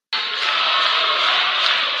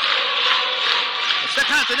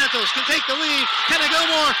The Continentals can take the lead. Can they go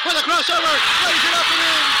more with a crossover? Lays it up and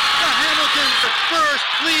in. The Hamilton first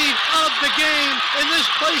lead of the game. And this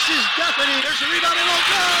place is deafening. There's a rebound and won't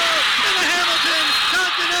go. And the Hamilton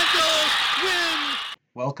Continentals win.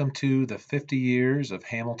 Welcome to the 50 Years of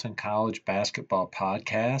Hamilton College Basketball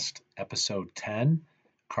Podcast, Episode 10,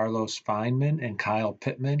 Carlos Fineman and Kyle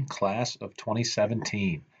Pitman, Class of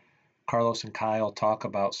 2017. Carlos and Kyle talk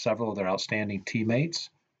about several of their outstanding teammates,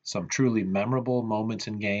 some truly memorable moments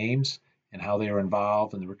in games, and how they were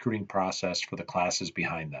involved in the recruiting process for the classes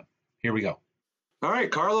behind them. Here we go. All right,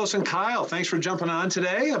 Carlos and Kyle, thanks for jumping on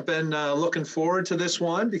today. I've been looking forward to this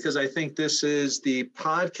one because I think this is the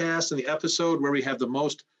podcast and the episode where we have the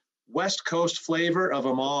most West Coast flavor of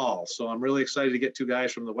them all. So I'm really excited to get two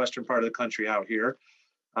guys from the western part of the country out here.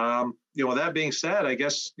 With that being said, I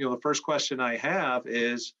guess, the first question I have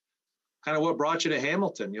is kind of what brought you to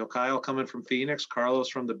Hamilton? Kyle coming from Phoenix, Carlos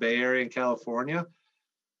from the Bay Area in California,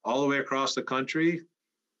 all the way across the country.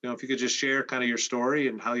 If you could just share kind of your story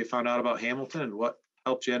and how you found out about Hamilton and what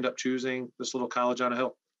helped you end up choosing this little college on a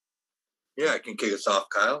hill. Yeah, I can kick us off,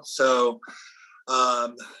 Kyle. So,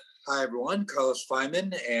 hi, everyone. Carlos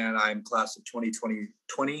Fineman, and I'm class of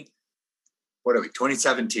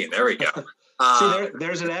 2017. There we go. See,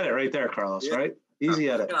 there's an edit right there, Carlos, yeah. Right? Easy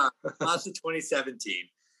edit. Class of 2017.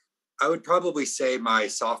 I would probably say my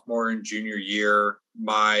sophomore and junior year,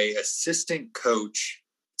 my assistant coach,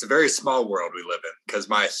 it's a very small world we live in because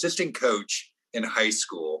my assistant coach in high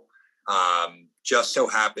school just so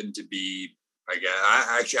happened to be,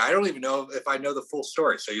 I don't even know if I know the full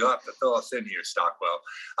story. So you'll have to fill us in here, Stockwell.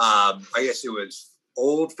 I guess it was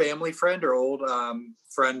old family friend or old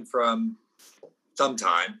friend from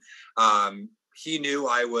sometime. He knew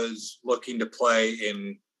I was looking to play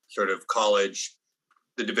in sort of college,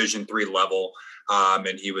 the Division III level.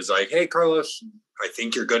 And he was like, hey, Carlos, I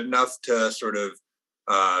think you're good enough to sort of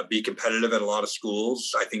be competitive at a lot of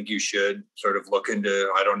schools. I think you should sort of look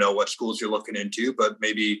into, I don't know what schools you're looking into, but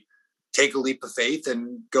maybe take a leap of faith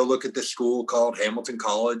and go look at this school called Hamilton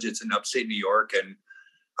College. It's in upstate New York. And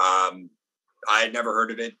I had never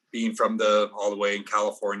heard of it being from all the way in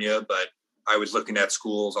California, but I was looking at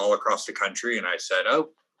schools all across the country. And I said, oh,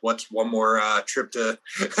 what's one more trip to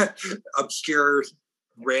obscure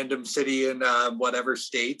random city in whatever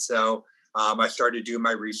state. So I started doing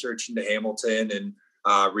my research into Hamilton and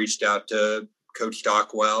reached out to Coach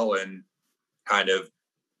Stockwell and kind of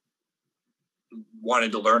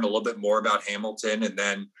wanted to learn a little bit more about Hamilton. And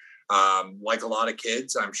then like a lot of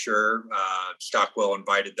kids, I'm sure Stockwell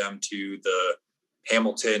invited them to the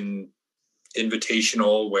Hamilton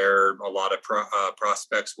Invitational where a lot of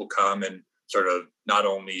prospects will come and sort of not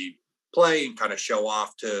only play and kind of show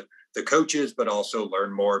off to the coaches, but also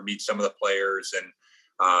learn more, meet some of the players.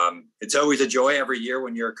 And it's always a joy every year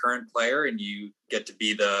when you're a current player and you get to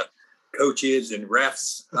be the coaches and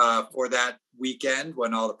refs for that weekend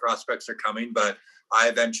when all the prospects are coming. But I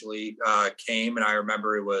eventually came, and I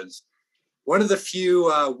remember it was one of the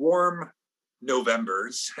few warm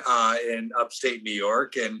Novembers in upstate New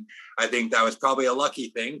York. And I think that was probably a lucky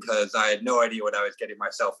thing because I had no idea what I was getting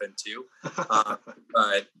myself into.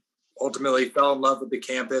 But ultimately fell in love with the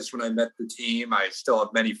campus when I met the team. I still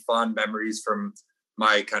have many fond memories from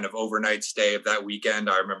my kind of overnight stay of that weekend.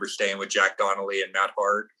 I remember staying with Jack Donnelly and Matt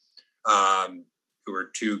Hart, who were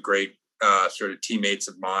two great sort of teammates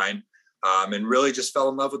of mine, and really just fell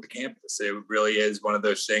in love with the campus. It really is one of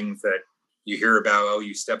those things that you hear about, oh,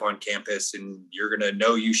 you step on campus and you're going to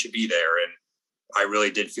know you should be there. And I really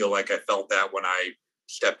did feel like I felt that when I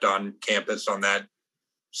stepped on campus on that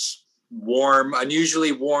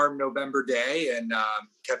unusually warm November day, and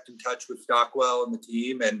kept in touch with Stockwell and the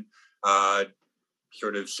team, and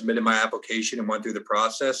sort of submitted my application and went through the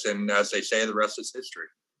process. And as they say, the rest is history.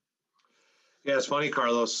 Yeah, it's funny,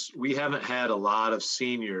 Carlos. We haven't had a lot of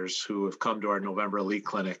seniors who have come to our November Elite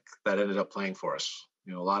Clinic that ended up playing for us.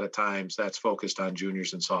 A lot of times that's focused on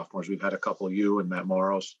juniors and sophomores. We've had a couple of you and Matt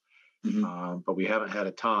Moros, but we haven't had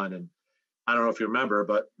a ton. And I don't know if you remember,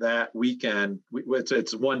 but that weekend,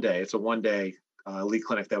 it's one day. It's a one-day Elite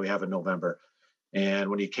Clinic that we have in November. And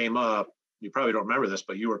when you came up, you probably don't remember this,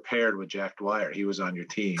 but you were paired with Jack Dwyer. He was on your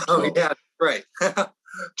team. Oh, so yeah, right.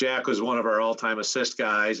 Jack was one of our all-time assist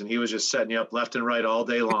guys, and he was just setting you up left and right all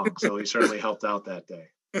day long. So he certainly helped out that day.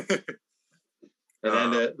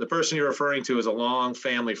 And then the person you're referring to is a long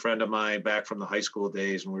family friend of mine back from the high school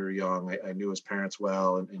days when we were young. I knew his parents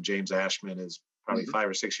well, and James Ashman is probably 5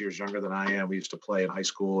 or 6 years younger than I am. We used to play in high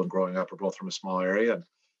school and growing up. We're both from a small area. And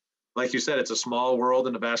like you said, it's a small world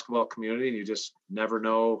in the basketball community, and you just never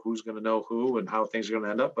know who's going to know who and how things are going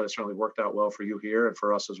to end up. But it certainly worked out well for you here and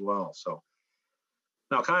for us as well. So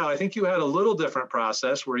Now, Kyle, I think you had a little different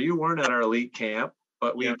process where you weren't at our elite camp,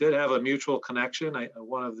 but we did have a mutual connection.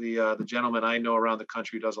 One of the gentlemen I know around the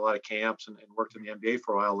country who does a lot of camps and worked in the NBA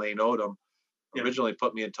for a while, Lane Odom, originally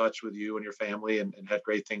put me in touch with you and your family and had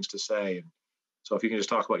great things to say. And so if you can just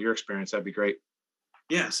talk about your experience, that'd be great.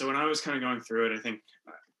 Yeah. So when I was kind of going through it, I think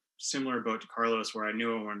similar boat to Carlos, where I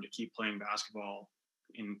knew I wanted to keep playing basketball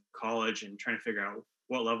in college and trying to figure out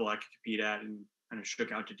what level I could compete at, and kind of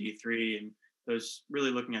shook out to D3 and those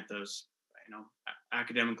really looking at those,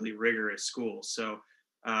 academically rigorous schools. So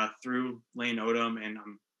through Lane Odom, and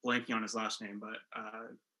I'm blanking on his last name, but a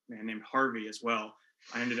man named Harvey as well,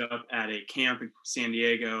 I ended up at a camp in San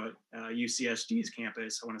Diego at UCSD's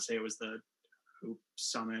campus. I want to say it was the Hoop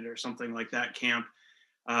Summit or something like that camp.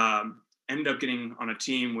 Ended up getting on a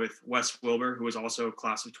team with Wes Wilbur, who was also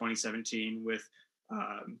class of 2017, with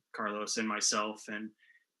Carlos and myself, and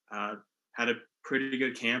had a pretty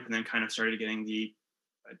good camp, and then kind of started getting the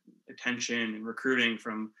attention and recruiting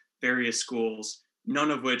from various schools, none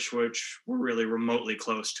of which were really remotely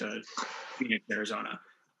close to Phoenix, Arizona.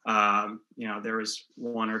 There was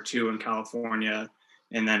one or two in California,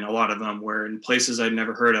 and then a lot of them were in places I'd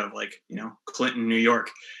never heard of, like, Clinton, New York.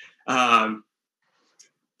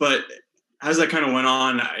 But as that kind of went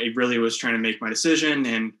on, I really was trying to make my decision,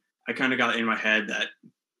 and I kind of got in my head that,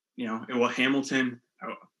 Hamilton,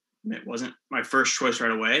 it wasn't my first choice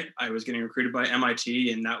right away. I was getting recruited by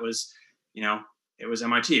MIT, and that was, it was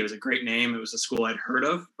MIT. It was a great name. It was a school I'd heard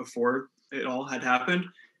of before it all had happened.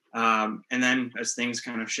 And then as things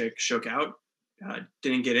kind of shook out,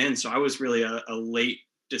 didn't get in. So I was really a late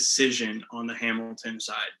decision on the Hamilton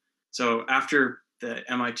side. So after the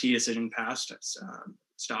MIT decision passed,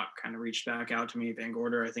 Stock kind of reached back out to me. Van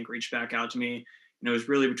Gorder, I think, reached back out to me. And it was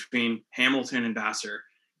really between Hamilton and Vassar.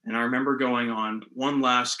 And I remember going on one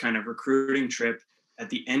last kind of recruiting trip at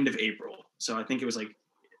the end of April. So I think it was like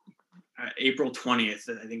April 20th,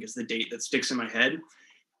 I think is the date that sticks in my head.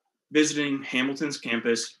 Visiting Hamilton's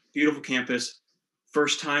campus, beautiful campus.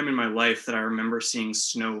 First time in my life that I remember seeing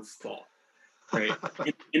snow fall, right?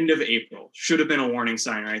 End of April. Should have been a warning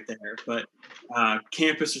sign right there. But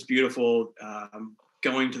campus was beautiful.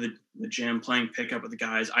 Going to the gym, playing pickup with the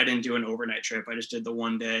guys. I didn't do an overnight trip. I just did the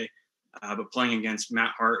one day. But playing against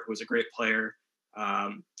Matt Hart, who was a great player,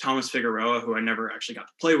 Thomas Figueroa, who I never actually got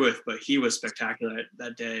to play with, but he was spectacular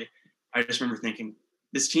that day. I just remember thinking,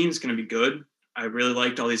 this team's going to be good. I really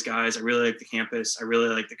liked all these guys. I really liked the campus. I really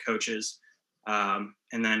liked the coaches. And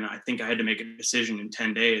then I think I had to make a decision in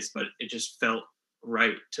 10 days, but it just felt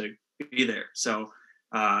right to be there. So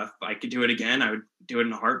if I could do it again, I would do it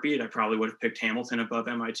in a heartbeat. I probably would have picked Hamilton above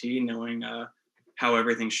MIT, knowing how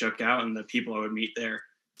everything shook out and the people I would meet there.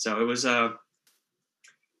 So it was,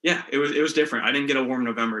 it was different. I didn't get a warm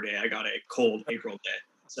November day. I got a cold April day.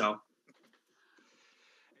 So.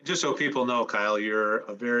 Just so people know, Kyle, you're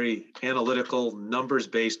a very analytical,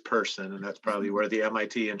 numbers-based person, and that's probably where the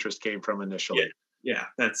MIT interest came from initially. Yeah,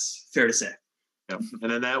 that's fair to say. Yeah.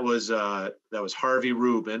 And then that was Harvey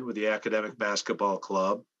Rubin with the Academic Basketball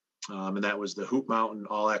Club, and that was the Hoop Mountain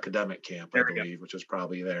All-Academic Camp, I believe, which was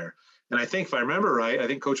probably there. And I think, if I remember right, I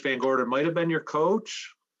think Coach Van Gorder might have been your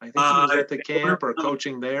coach. I think he was at the camp or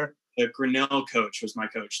coaching there. The Grinnell coach was my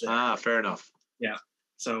coach there. Ah, fair enough. Yeah.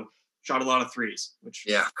 So shot a lot of threes, which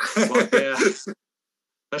well,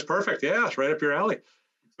 that's perfect. Yeah, it's right up your alley.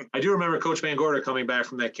 I do remember Coach Van Gorder coming back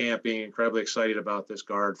from that camp being incredibly excited about this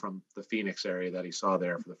guard from the Phoenix area that he saw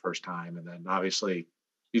there for the first time. And then obviously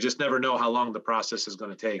you just never know how long the process is going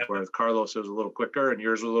to take. Whereas Carlos was a little quicker and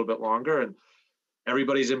yours was a little bit longer, and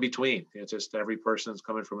everybody's in between. It's just every person's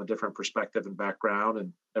coming from a different perspective and background,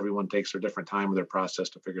 and everyone takes their different time with their process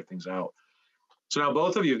to figure things out. So now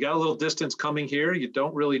both of you have got a little distance coming here. You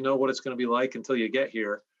don't really know what it's going to be like until you get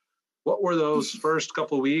here. What were those first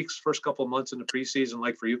couple of weeks, first couple of months in the preseason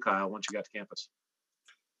like for you, Kyle, once you got to campus?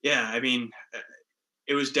 Yeah, I mean,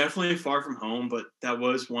 it was definitely far from home, but that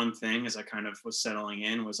was one thing as I kind of was settling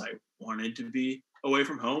in, was I wanted to be away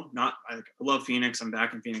from home. I love Phoenix. I'm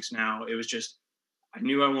back in Phoenix now. It was just, I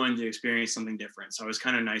knew I wanted to experience something different. So it was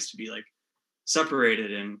kind of nice to be like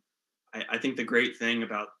separated. And I think the great thing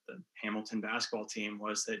about the Hamilton basketball team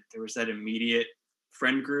was that there was that immediate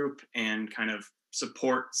friend group and kind of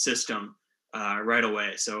support system right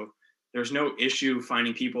away. So there's no issue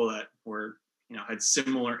finding people that were, had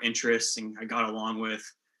similar interests and I got along with.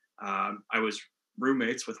 I was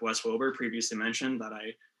roommates with Wes Wilbur, previously mentioned, that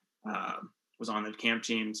I was on the camp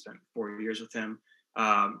team, spent 4 years with him.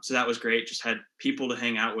 So that was great. Just had people to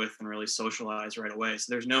hang out with and really socialize right away.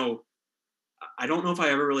 So I don't know if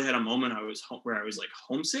I ever really had a moment where I was like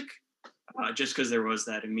homesick, just because there was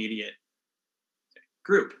that immediate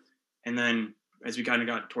group. And then as we kind of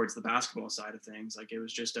got towards the basketball side of things, like it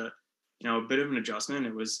was just a bit of an adjustment.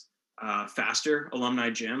 It was faster alumni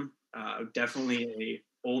gym, definitely a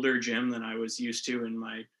older gym than I was used to in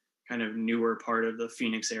my kind of newer part of the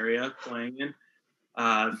Phoenix area playing in.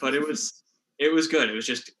 But it was good.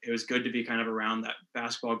 It was good to be kind of around that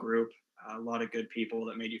basketball group, a lot of good people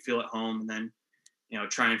that made you feel at home, and then,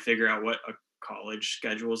 try and figure out what a college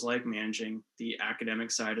schedule is like, managing the academic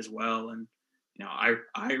side as well. And,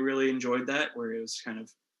 I really enjoyed that, where it was kind of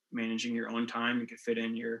managing your own time. You could fit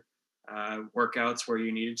in your workouts where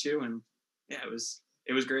you needed to. And yeah,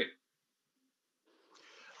 it was great.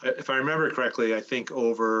 If I remember correctly, I think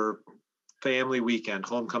over family weekend,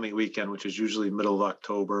 homecoming weekend, which is usually middle of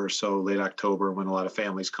October, so late October, when a lot of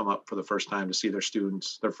families come up for the first time to see their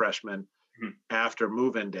students, their freshmen, after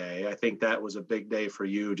move-in day, I think that was a big day for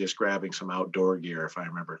you, just grabbing some outdoor gear, if I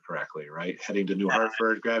remember correctly, right? Heading to New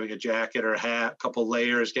Hartford, grabbing a jacket or a hat, a couple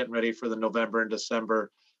layers, getting ready for the November and December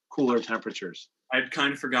cooler temperatures. I'd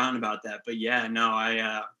kind of forgotten about that, but yeah, no,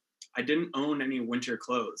 I didn't own any winter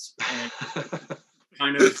clothes. And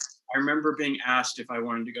I remember being asked if I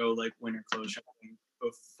wanted to go like winter clothes shopping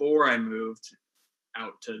before I moved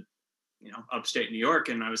out to, upstate New York.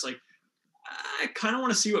 And I was like, I kind of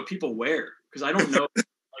want to see what people wear, because I don't know.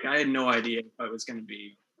 Like, I had no idea if I was going to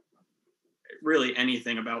be really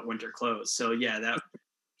anything about winter clothes. So yeah, that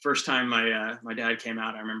first time my dad came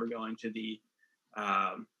out, I remember going to the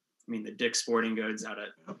Dick's Sporting Goods out at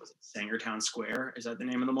Sangertown Square. Is that the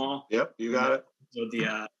name of the mall? Yep, you got it. So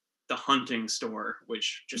the hunting store,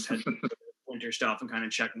 which just had winter stuff, and kind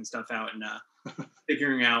of checking stuff out and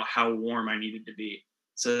figuring out how warm I needed to be.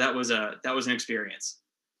 So that was an experience.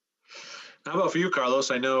 How about for you, Carlos?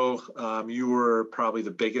 I know you were probably the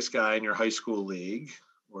biggest guy in your high school league,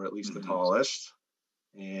 or at least the tallest,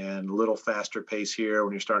 and a little faster pace here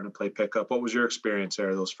when you're starting to play pickup. What was your experience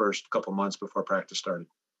there those first couple months before practice started?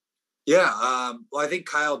 Yeah, well, I think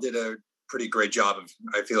Kyle did a pretty great job of,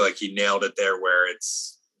 I feel like he nailed it there, where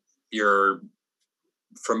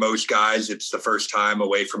for most guys, it's the first time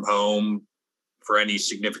away from home for any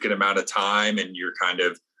significant amount of time. And you're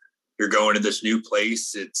going to this new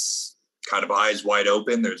place. It's kind of eyes wide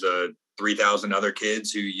open. There's 3,000 other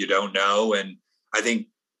kids who you don't know. And I think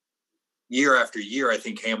year after year, I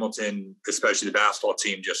think Hamilton, especially the basketball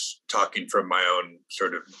team, just talking from my own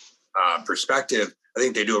sort of perspective, I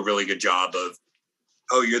think they do a really good job of,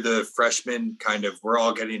 you're the freshman, kind of, we're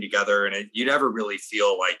all getting together, and you never really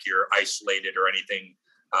feel like you're isolated or anything.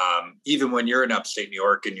 Even when you're in upstate New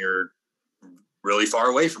York and you're really far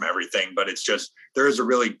away from everything, but it's just, there is a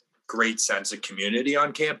really great sense of community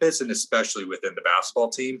on campus, and especially within the basketball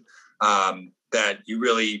team, that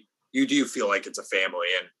you do feel like it's a family.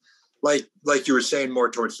 And like you were saying, more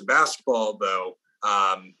towards the basketball though,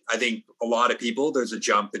 I think a lot of people, there's a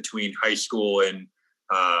jump between high school and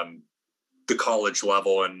the college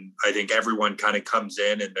level. And I think everyone kind of comes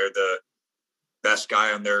in and they're the best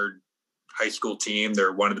guy on their high school team.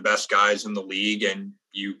 They're one of the best guys in the league. And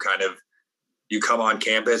you come on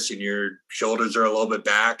campus and your shoulders are a little bit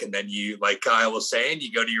back. And then you, like Kyle was saying,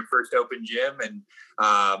 you go to your first open gym and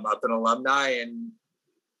up in alumni, and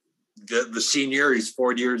the senior, he's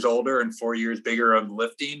 4 years older and 4 years bigger on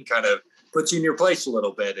lifting, kind of puts you in your place a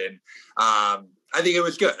little bit. And I think it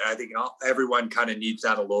was good. I think everyone kind of needs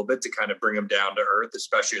that a little bit to kind of bring them down to earth,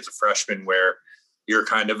 especially as a freshman, where you're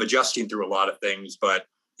kind of adjusting through a lot of things, but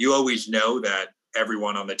you always know that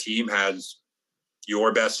everyone on the team has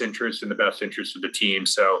your best interest and the best interest of the team.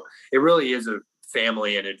 So it really is a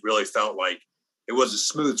family, and it really felt like it was a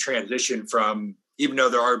smooth transition from, even though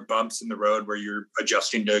there are bumps in the road where you're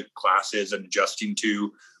adjusting to classes and adjusting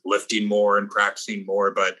to lifting more and practicing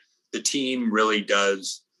more, but the team really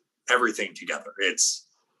does everything together.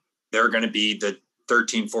 They're going to be the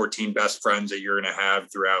 13, 14 best friends that you're going to have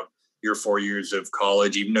throughout your 4 years of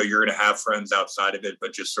college, even though you're going to have friends outside of it,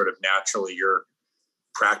 but just sort of naturally you're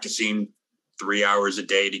practicing 3 hours a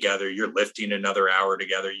day together. You're lifting another hour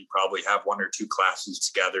together. You probably have 1 or 2 classes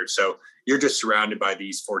together. So you're just surrounded by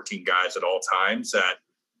these 14 guys at all times, that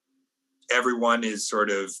everyone is sort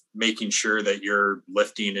of making sure that you're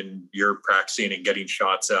lifting and you're practicing and getting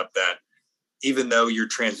shots up, that even though you're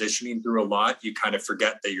transitioning through a lot, you kind of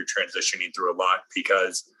forget that you're transitioning through a lot,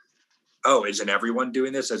 because, isn't everyone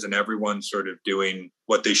doing this? Isn't everyone sort of doing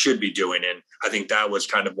what they should be doing? And I think that was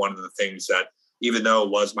kind of one of the things that, even though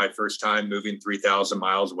it was my first time moving 3,000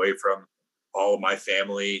 miles away from all of my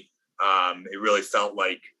family, it really felt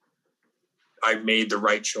like I made the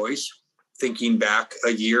right choice. Thinking back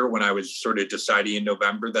a year when I was sort of deciding in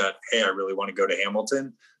November that, hey, I really want to go to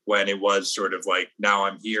Hamilton, when it was sort of like, now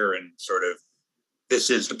I'm here and sort of, this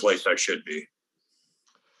is the place I should be.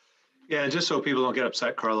 Yeah, and just so people don't get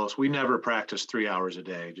upset, Carlos, we never practiced 3 hours a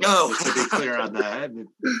day. Just to be clear on that. It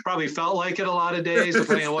probably felt like it a lot of days,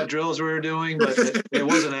 depending on what drills we were doing, but it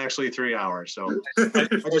wasn't actually 3 hours. So I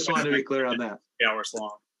just wanted to be clear on that. 3 hours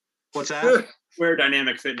long. What's that? Where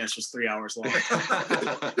Dynamic Fitness was 3 hours long.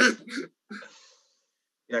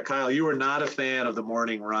 Yeah, Kyle, you were not a fan of the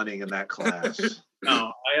morning running in that class.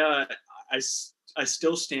 No, I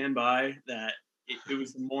still stand by that. It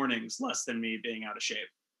was the mornings less than me being out of shape.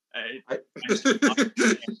 I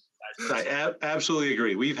absolutely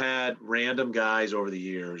agree. We've had random guys over the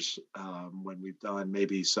years when we've done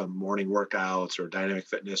maybe some morning workouts or dynamic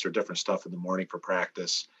fitness or different stuff in the morning for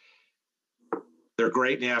practice. They're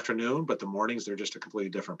great in the afternoon, but the mornings, they're just a completely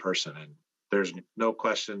different person. And there's no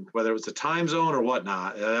question, whether it was the time zone or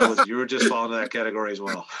whatnot, you were just falling into that category as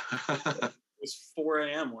well. It was 4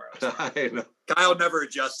 a.m. where I was. I know. Kyle never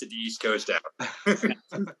adjusted to East Coast hours.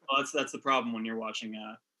 Well, that's the problem when you're watching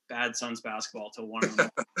bad Suns basketball till 1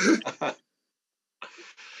 a.m.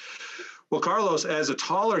 Well, Carlos, as a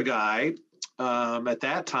taller guy, at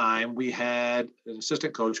that time, we had an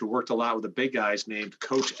assistant coach who worked a lot with the big guys named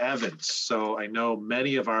Coach Evans. So I know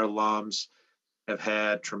many of our alums have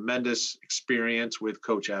had tremendous experience with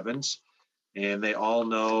Coach Evans, and they all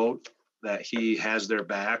know that he has their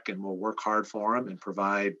back and will work hard for them and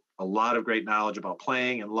provide a lot of great knowledge about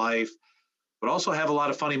playing and life, but also have a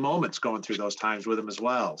lot of funny moments going through those times with him as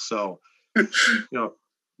well. So, I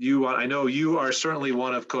know you are certainly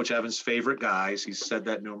one of Coach Evans' favorite guys. He's said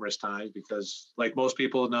that numerous times because, like most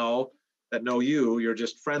people know you, you're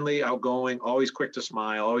just friendly, outgoing, always quick to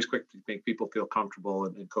smile, always quick to make people feel comfortable,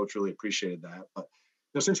 and Coach really appreciated that.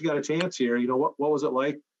 But since you got a chance here, what was it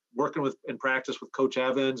like working in practice with Coach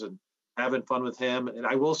Evans and having fun with him? And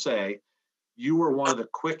I will say, you were one of the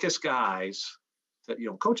quickest guys that,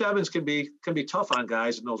 Coach Evans can be tough on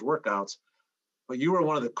guys in those workouts, but you were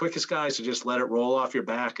one of the quickest guys to just let it roll off your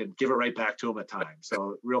back and give it right back to him at times.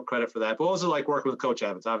 So real credit for that. But what was it like working with Coach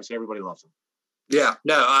Evans? Obviously, everybody loves him. Yeah,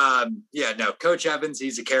 no, Coach Evans,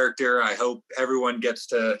 he's a character. I hope everyone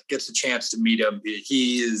gets a chance to meet him.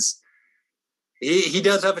 He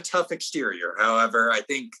does have a tough exterior. However, I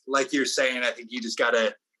think, like you're saying, I think you just got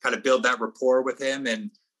to kind of build that rapport with him,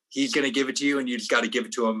 and he's going to give it to you, and you just got to give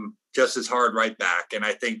it to him just as hard right back. And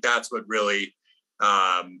I think that's what really,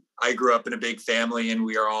 I grew up in a big family, and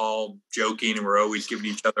we are all joking, and we're always giving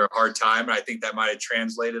each other a hard time. And I think that might have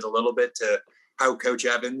translated a little bit to how Coach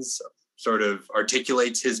Evans sort of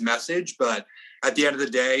articulates his message. But at the end of the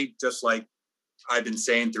day, just like I've been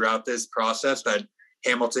saying throughout this process, that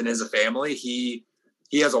Hamilton is a family. He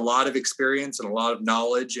has a lot of experience and a lot of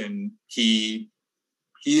knowledge, and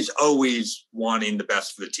he's always wanting the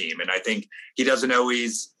best for the team. And I think he doesn't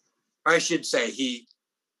always, I should say,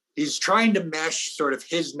 he's trying to mesh sort of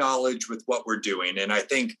his knowledge with what we're doing. And I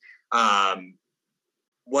think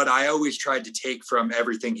what I always tried to take from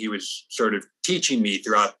everything he was sort of teaching me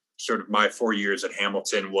throughout sort of my 4 years at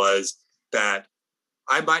Hamilton was that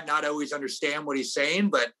I might not always understand what he's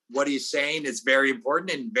saying, but what he's saying is very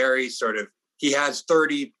important and very sort of, he has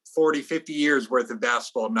 30, 40, 50 years worth of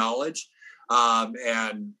basketball knowledge.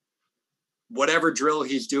 And whatever drill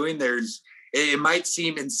he's doing, it might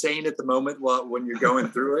seem insane at the moment when you're going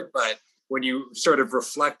through it, but when you sort of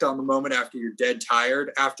reflect on the moment after you're dead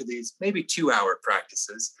tired, after these maybe 2-hour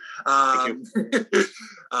practices,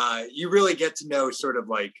 you really get to know sort of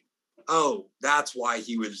like, oh, that's why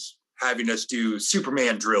he was having us do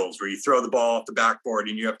Superman drills where you throw the ball off the backboard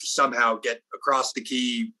and you have to somehow get across the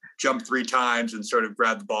key, jump 3 times and sort of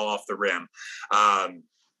grab the ball off the rim.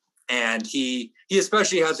 And he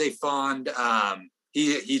especially has a fond,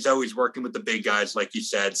 he's always working with the big guys, like you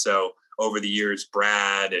said. So over the years,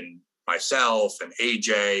 Brad and myself and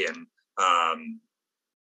AJ and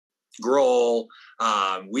Grohl,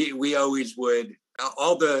 we always would,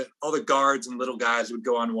 all the guards and little guys would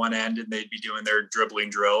go on one end and they'd be doing their dribbling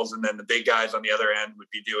drills. And then the big guys on the other end would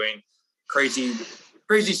be doing crazy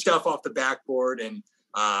stuff off the backboard. And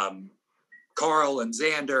Carl and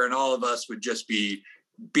Xander and all of us would just be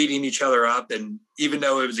beating each other up. And even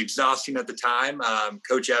though it was exhausting at the time,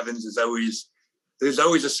 Coach Evans there's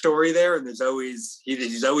always a story there. And he's always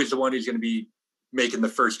the one who's going to be making the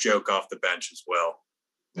first joke off the bench as well.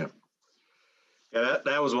 Yeah,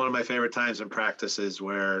 that was one of my favorite times in practices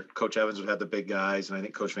where Coach Evans would have the big guys, and I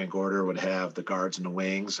think Coach Van Gorder would have the guards and the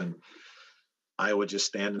wings, and I would just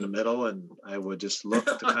stand in the middle, and I would just look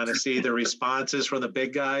to kind of see the responses from the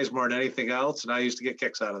big guys more than anything else, and I used to get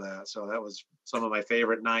kicks out of that. So that was some of my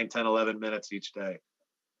favorite 9, 10, 11 minutes each day.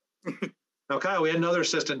 Now, Kyle, we had another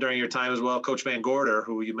assistant during your time as well, Coach Van Gorder,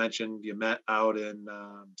 who you mentioned you met out in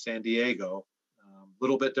San Diego.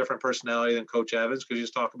 little bit different personality than Coach Evans. Could you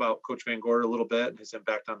just talk about Coach Van Gorder a little bit and his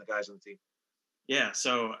impact on the guys on the team? Yeah.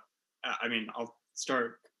 So, I mean, I'll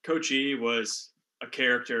start. Coach E was a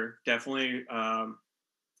character, definitely.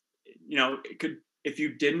 It could, if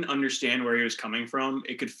you didn't understand where he was coming from,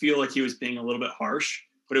 it could feel like he was being a little bit harsh,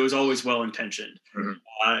 but it was always well-intentioned.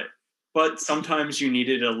 Mm-hmm. But sometimes you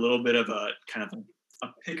needed a little bit of a kind of a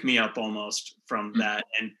pick-me-up almost from that.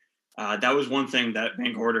 And that was one thing that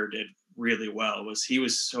Van Gorder did really well, was he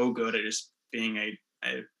was so good at just being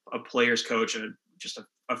a player's coach, just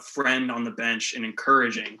a friend on the bench, and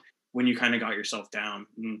encouraging when you kind of got yourself down.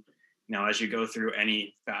 And, as you go through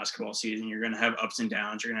any basketball season, you're going to have ups and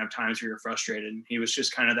downs. You're going to have times where you're frustrated. And he was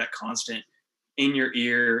just kind of that constant in your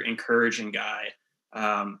ear, encouraging guy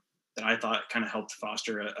that I thought kind of helped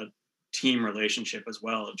foster a team relationship as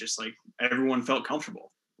well. Of just like everyone felt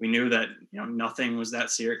comfortable. We knew that, nothing was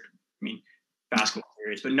that serious. I mean, basketball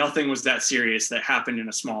serious, but nothing was that serious that happened in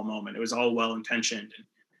a small moment. It was all well-intentioned. And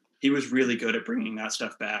he was really good at bringing that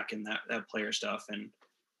stuff back and that player stuff. And,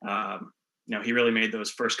 he really made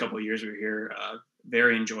those first couple of years we were here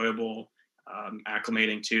very enjoyable,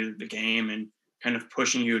 acclimating to the game and kind of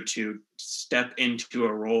pushing you to step into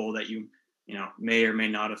a role that you may or may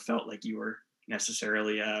not have felt like you were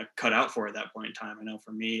necessarily cut out for at that point in time. I know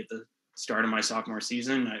for me at the start of my sophomore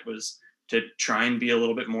season, it was to try and be a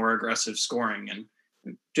little bit more aggressive scoring, and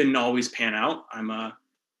it didn't always pan out.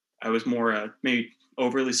 I was more maybe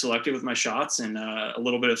overly selective with my shots and a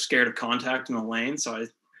little bit of scared of contact in the lane. So I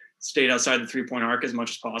stayed outside the 3-point arc as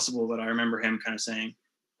much as possible. But I remember him kind of saying,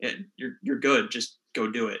 you're good, just go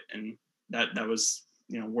do it. And that was,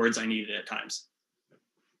 words I needed at times.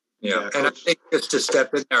 Yeah. And I think just to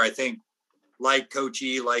step in there, I think like Coach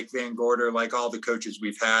E, like Van Gorder, like all the coaches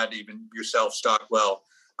we've had, even yourself, Stockwell,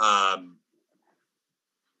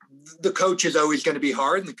 the coach is always going to be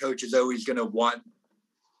hard, and the coach is always going to want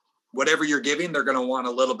whatever you're giving, they're going to want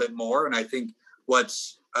a little bit more. And I think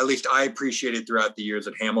at least I appreciated throughout the years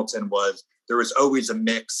at Hamilton, was there was always a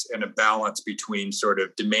mix and a balance between sort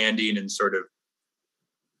of demanding and sort of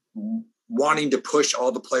wanting to push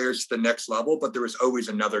all the players to the next level, but there was always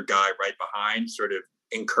another guy right behind sort of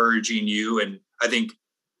encouraging you. And I think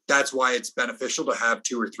that's why it's beneficial to have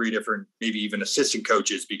 2 or 3 different, maybe even assistant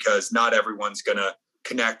coaches, because not everyone's going to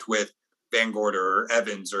connect with Van Gorder or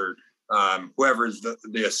Evans or whoever's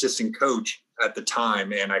the assistant coach at the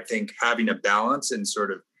time. And I think having a balance and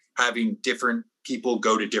sort of having different people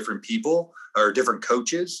go to different people or different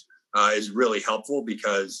coaches is really helpful,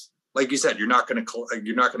 because like you said, you're not going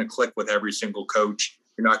to click with every single coach.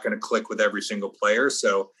 You're not going to click with every single player.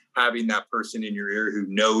 So having that person in your ear who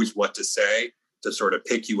knows what to say to sort of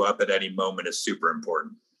pick you up at any moment is super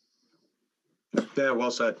important. Yeah,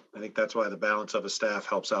 well said. I think that's why the balance of a staff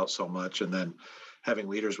helps out so much. And then having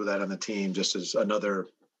leaders with that on the team just is another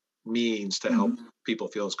means to help people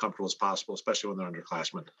feel as comfortable as possible, especially when they're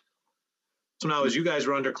underclassmen. So now, as you guys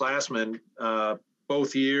were underclassmen,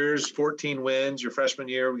 both years, 14 wins. Your freshman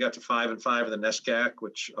year, we got to 5-5 in the NESCAC,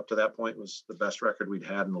 which up to that point was the best record we'd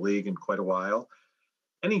had in the league in quite a while.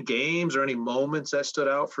 Any games or any moments that stood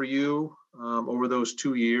out for you over those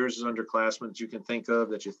 2 years as underclassmen that you can think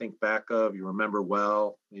of, that you think back of, you remember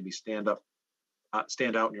well, maybe stand out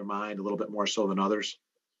in your mind a little bit more so than others?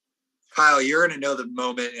 Kyle, you're going to know the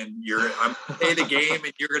moment, and I'm going to play the game,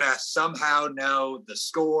 and you're going to somehow know the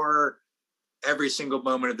score, every single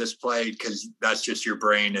moment of this play, because that's just your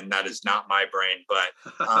brain, and that is not my brain. But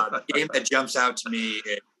the game that jumps out to me,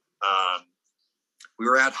 we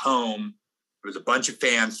were at home. There was a bunch of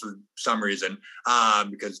fans for some reason,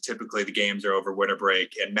 because typically the games are over winter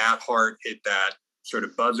break, and Matt Hart hit that sort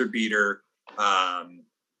of buzzer beater.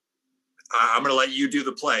 I'm going to let you do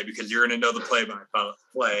the play, because you're going to know the play by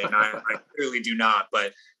play, and I clearly do not.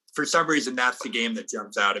 But for some reason, that's the game that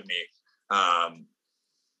jumps out at me.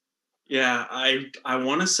 Yeah, I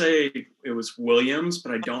want to say it was Williams,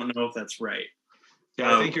 but I don't know if that's right.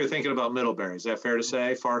 Yeah, I think you're thinking about Middlebury. Is that fair to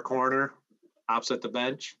say? Far corner, opposite the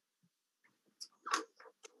bench?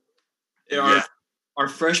 Yeah. Our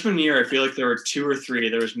freshman year, I feel like there were 2 or 3.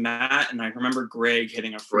 There was Matt, and I remember Greg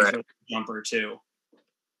hitting a free throw jumper too.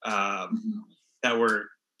 That were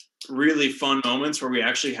really fun moments where we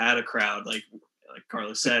actually had a crowd. Like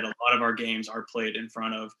Carlos said, a lot of our games are played in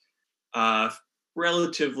front of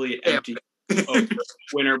relatively empty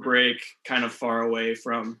winter break, kind of far away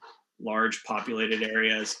from large populated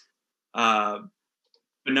areas. But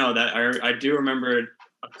no, that I do remember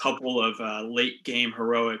a couple of late game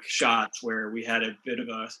heroic shots where we had a bit of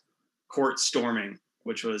a court storming,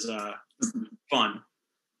 which was fun.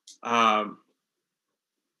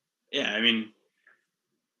 Yeah, I mean,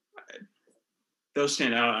 those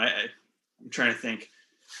stand out. I'm trying to think.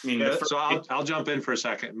 I mean, so I'll jump in for a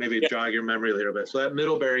second, maybe jog your memory a little bit. So that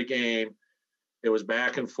Middlebury game, it was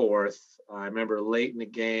back and forth. I remember late in the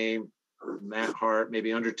game, Matt Hart,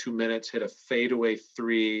 maybe under 2 minutes, hit a fadeaway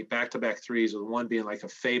three, back-to-back threes, with one being like a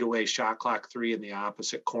fadeaway shot clock three in the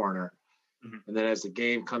opposite corner. Mm-hmm. And then as the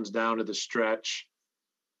game comes down to the stretch,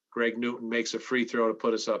 Greg Newton makes a free throw to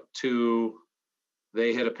put us up 2.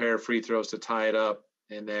 They hit a pair of free throws to tie it up.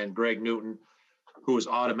 And then Greg Newton, who was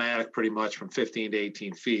automatic pretty much from 15 to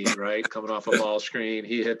 18 feet, right? Coming off a ball screen.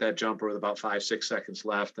 He hit that jumper with about 5-6 seconds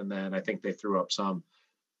left. And then I think they threw up some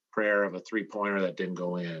prayer of a 3-pointer that didn't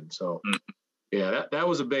go in. So, yeah, that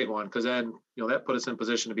was a big one, because then, that put us in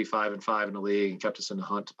position to be 5-5 in the league and kept us in the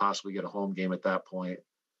hunt to possibly get a home game at that point.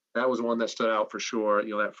 That was one that stood out for sure.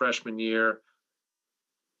 That freshman year,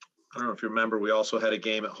 I don't know if you remember, we also had a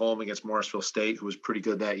game at home against Morrisville State, who was pretty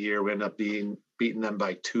good that year. We ended up beating them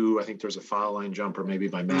by 2. I think there's a foul line jumper maybe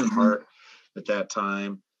by Matt Hart at that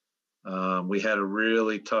time. We had a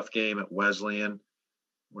really tough game at Wesleyan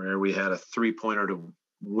where we had a 3-pointer to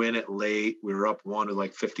win it late. We were up 1 with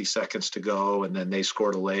like 50 seconds to go, and then they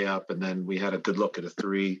scored a layup, and then we had a good look at a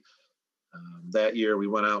 3. That year we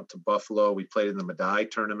went out to Buffalo. We played in the Medaille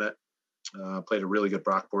tournament. Played a really good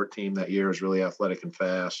Brockport team that year. It was really athletic and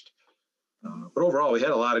fast. But overall, we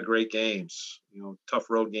had a lot of great games. Tough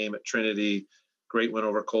road game at Trinity, great win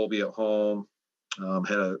over Colby at home.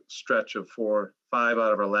 Had a stretch of 5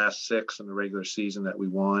 out of our last 6 in the regular season that we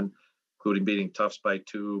won, including beating Tufts by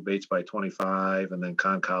 2, Bates by 25, and then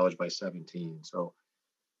Conn College by 17. So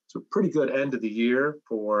it's a pretty good end of the year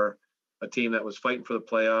for a team that was fighting for the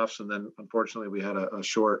playoffs. And then, unfortunately, we had a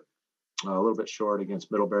little bit short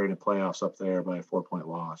against Middlebury in the playoffs up there by a 4-point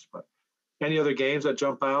loss. But any other games that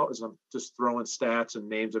jump out as I'm just throwing stats and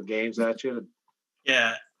names of games at you?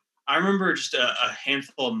 Yeah, I remember just a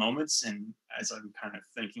handful of moments, and as I'm kind of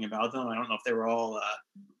thinking about them, I don't know if they were all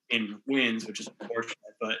in wins, which is unfortunate,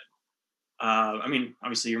 but I mean,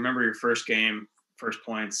 obviously you remember your first game, first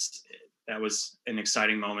points. That was an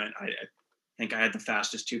exciting moment. I think I had the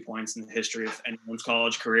fastest 2 points in the history of anyone's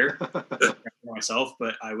college career myself,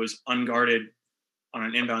 but I was unguarded on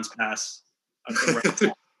an inbounds pass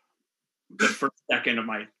the first second of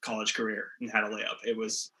my college career and had a layup. It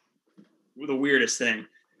was the weirdest thing.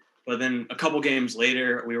 But then a couple games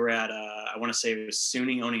later, we were at, I want to say it was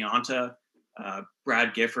SUNY Oneonta,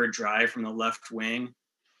 Brad Gifford drive from the left wing,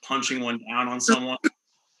 punching one down on someone.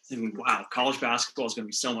 Thinking, wow, college basketball is going to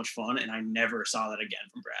be so much fun. And I never saw that again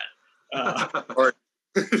from Brad.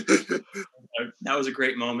 That was a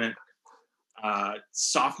great moment.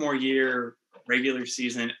 Sophomore year, regular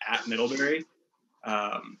season at Middlebury.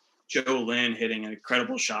 Joe Lynn hitting an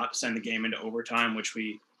incredible shot to send the game into overtime, which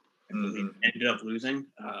we ended up losing.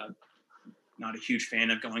 Not a huge fan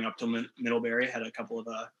of going up to Middlebury. Had a couple of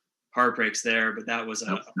heartbreaks there, but that was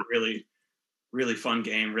a really, really fun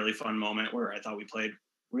game, really fun moment where I thought we played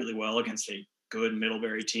really well against a good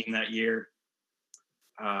Middlebury team that year.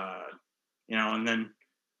 And then,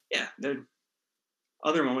 the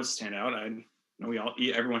other moments stand out.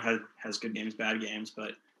 Everyone has good games, bad games,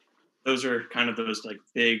 but those are kind of those like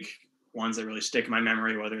big ones that really stick in my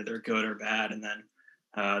memory, whether they're good or bad. And then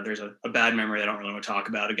there's a bad memory that I don't really want to talk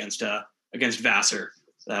about against Vassar.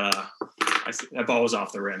 That ball was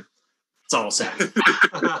off the rim. It's all sad.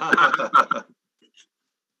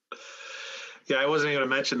 Yeah, I wasn't going to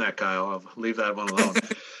mention that, Kyle. I'll leave that one alone.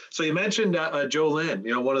 So you mentioned Joe Lynn.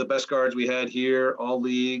 One of the best guards we had here, all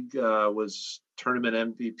league, was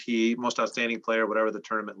tournament MVP, most outstanding player, whatever the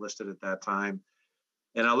tournament listed at that time.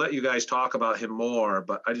 And I'll let you guys talk about him more,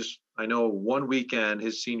 but I know one weekend,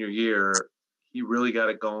 his senior year, he really got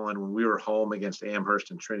it going when we were home against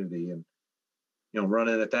Amherst and Trinity. And,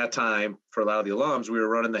 running at that time for a lot of the alums, we were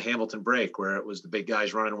running the Hamilton break, where it was the big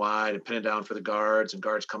guys running wide and pinning down for the guards and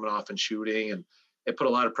guards coming off and shooting. And it put a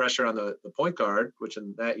lot of pressure on the point guard, which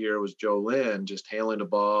in that year was Joe Lynn, just handling the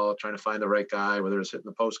ball, trying to find the right guy, whether it's hitting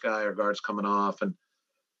the post guy or guards coming off. And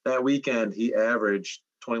that weekend, he averaged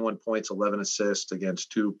 21 points, 11 assists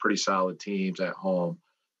against 2 pretty solid teams at home.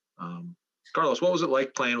 Carlos, what was it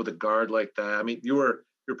like playing with a guard like that? I mean, you're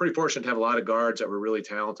pretty fortunate to have a lot of guards that were really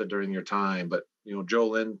talented during your time, but Joe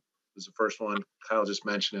Lynn was the first one. Kyle just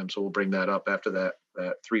mentioned him, so we'll bring that up after that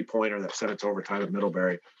 3-pointer that sent it to overtime at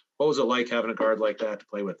Middlebury. What was it like having a guard like that to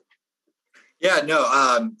play with? Yeah, no,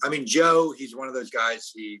 I mean, Joe, he's one of those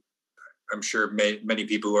guys. I'm sure many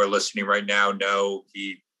people who are listening right now know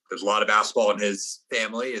there's a lot of basketball in his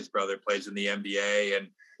family. His brother plays in the NBA. And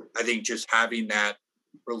I think just having that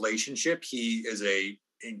relationship, he is a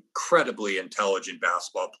incredibly intelligent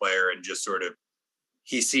basketball player, and just sort of,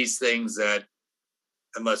 he sees things that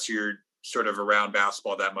unless you're sort of around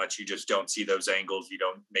basketball that much, you just don't see those angles. You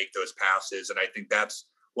don't make those passes. And I think that's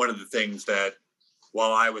one of the things that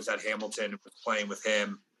while I was at Hamilton playing with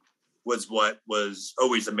him was what was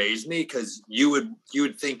always amazed me, because you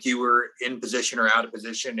would think you were in position or out of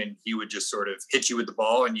position, and he would just sort of hit you with the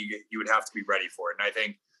ball, and you would have to be ready for it. And I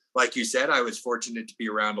think, like you said, I was fortunate to be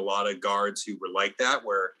around a lot of guards who were like that,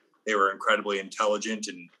 where they were incredibly intelligent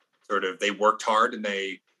and sort of they worked hard, and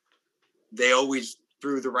they always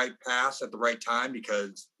threw the right pass at the right time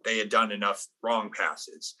because they had done enough wrong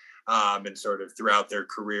passes. And sort of throughout their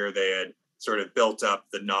career, they had sort of built up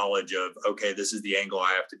the knowledge of, okay, this is the angle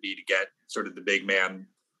I have to be to get sort of the big man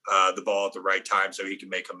the ball at the right time so he can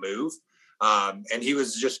make a move. And he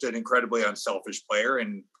was just an incredibly unselfish player.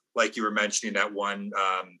 And like you were mentioning, that one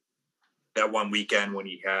weekend when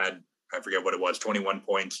he had, I forget what it was, 21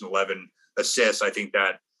 points and 11 assists, I think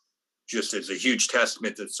that just is a huge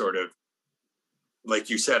testament that sort of, like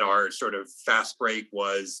you said, our sort of fast break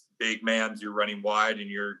was big man, you're running wide and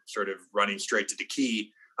you're sort of running straight to the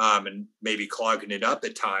key. And maybe clogging it up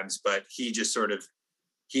at times, but he just sort of,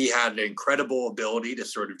 he had an incredible ability to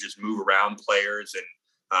sort of just move around players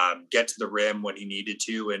and get to the rim when he needed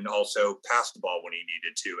to, and also pass the ball when he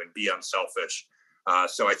needed to and be unselfish.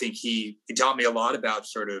 So I think he taught me a lot about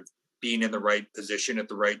sort of being in the right position at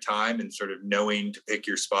the right time and sort of knowing to pick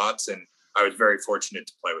your spots. And I was very fortunate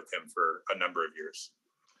to play with him for a number of years.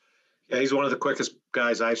 Yeah, he's one of the quickest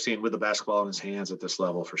guys I've seen with the basketball in his hands at this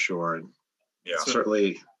level for sure. And yeah,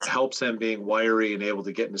 certainly helps him being wiry and able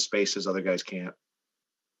to get into spaces other guys can't. I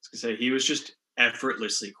was gonna say, he was just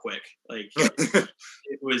effortlessly quick. Like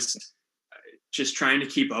it was just trying to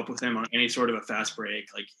keep up with him on any sort of a fast break.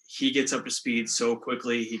 Like he gets up to speed so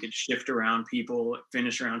quickly. He could shift around people,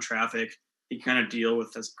 finish around traffic. He kind of deal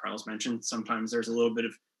with, as Carlos mentioned, sometimes there's a little bit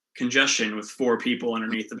of congestion with 4 people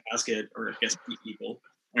underneath the basket, or I guess 8 people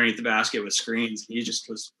underneath the basket with screens. He just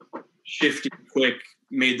was shifty, quick,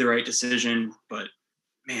 made the right decision, but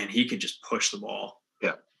man, he could just push the ball.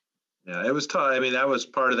 Yeah, it was tough. I mean, that was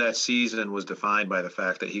part of that season was defined by the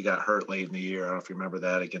fact that he got hurt late in the year. I don't know if you remember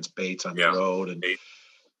that, against Bates on the road, and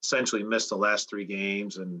essentially missed the last 3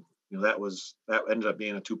 games. And, that ended up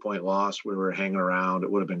being a 2-point loss. We were hanging around.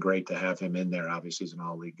 It would have been great to have him in there. Obviously, he's an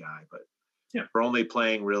all-league guy, but we're only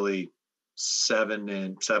playing really 7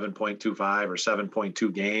 and 7.25 or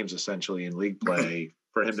 7.2 games essentially in league play.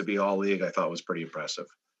 For him to be all league, I thought was pretty impressive.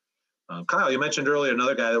 Kyle, you mentioned earlier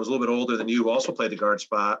another guy that was a little bit older than you, who also played the guard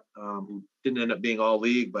spot, who didn't end up being all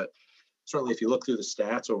league, but certainly if you look through the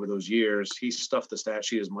stats over those years, he stuffed the stat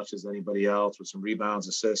sheet as much as anybody else with some rebounds,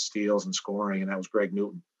 assists, steals, and scoring, and that was Greg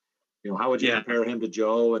Newton. How would you compare him to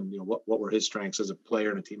Joe, and what were his strengths as a player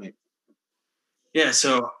and a teammate? Yeah,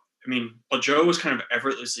 so I mean, while Joe was kind of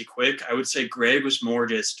effortlessly quick, I would say Greg was more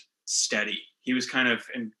just steady. He was kind of,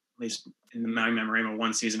 at least in my memory, in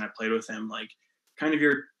one season I played with him, like kind of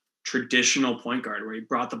your traditional point guard, where he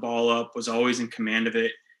brought the ball up, was always in command of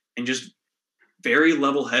it, and just very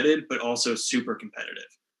level-headed, but also super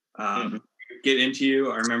competitive. Get into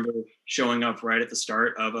you. I remember showing up right at the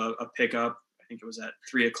start of a pickup. I think it was at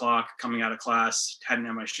 3:00 coming out of class, hadn't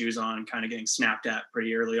had my shoes on, kind of getting snapped at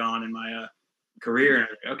pretty early on in my career.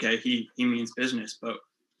 And okay, he means business. But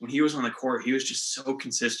when he was on the court, he was just so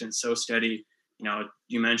consistent, so steady.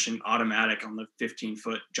 You mentioned automatic on the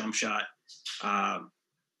 15-foot jump shot.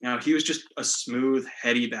 He was just a smooth,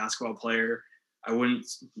 heady basketball player. I wouldn't,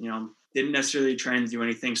 didn't necessarily try and do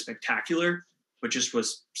anything spectacular, but just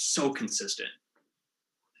was so consistent.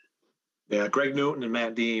 Yeah, Greg Newton and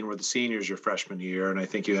Matt Dean were the seniors your freshman year, and I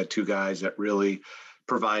think you had 2 guys that really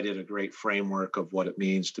provided a great framework of what it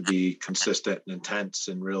means to be consistent and intense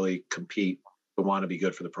and really compete but want to be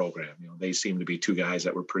good for the program. They seem to be 2 guys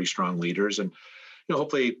that were pretty strong leaders, and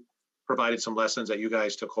hopefully provided some lessons that you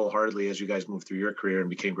guys took wholeheartedly as you guys moved through your career and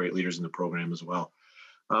became great leaders in the program as well.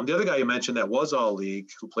 The other guy you mentioned that was all league,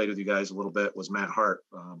 who played with you guys a little bit, was Matt Hart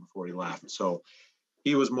before he left. So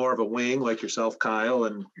he was more of a wing like yourself, Kyle,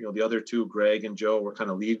 and the other 2, Greg and Joe, were kind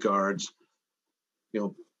of lead guards. A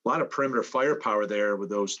lot of perimeter firepower there with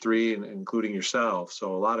those 3, and including yourself.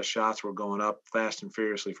 So a lot of shots were going up fast and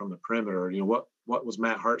furiously from the perimeter. What was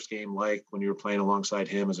Matt Hart's game like when you were playing alongside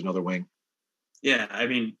him as another wing? Yeah, I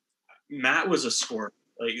mean, Matt was a scorer,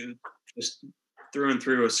 like just through and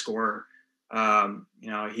through a scorer.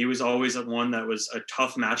 He was always the one that was a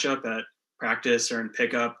tough matchup at practice or in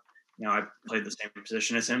pickup. I played the same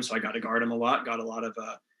position as him, so I got to guard him a lot, got a lot of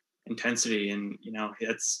intensity. And,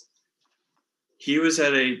 he was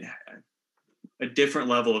at a different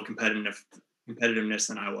level of competitiveness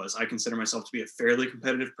than I was. I consider myself to be a fairly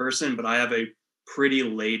competitive person, but I have a pretty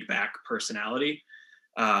laid back personality.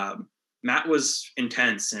 Matt was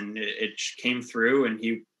intense, and it came through, and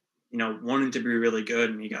he, wanted to be really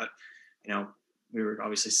good. And he got, we were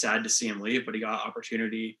obviously sad to see him leave, but he got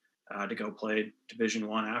opportunity to go play Division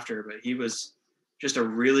I after. But he was just a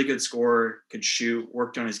really good scorer, could shoot,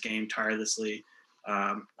 worked on his game tirelessly.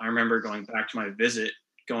 I remember going back to my visit,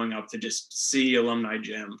 going up to just see Alumni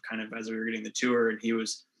Gym kind of as we were getting the tour, and he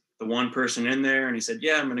was the one person in there, and he said,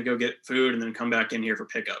 yeah, I'm going to go get food and then come back in here for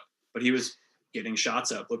pickup. But he was getting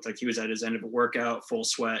shots up, looked like he was at his end of a workout, full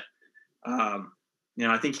sweat.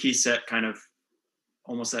 I think he set kind of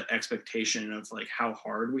almost that expectation of like how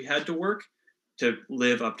hard we had to work to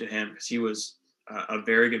live up to him, because he was a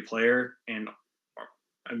very good player and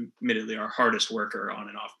admittedly our hardest worker on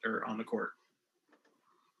and off or on the court.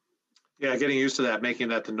 Yeah, getting used to that, making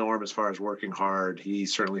that the norm as far as working hard. He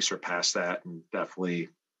certainly surpassed that and definitely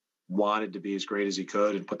wanted to be as great as he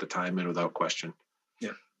could and put the time in without question.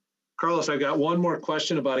 Yeah. Carlos, I've got one more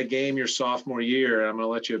question about a game your sophomore year. I'm going to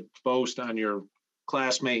let you boast on your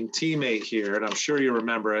classmate and teammate here, and I'm sure you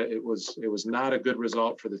remember it. It was not a good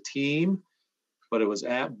result for the team, but it was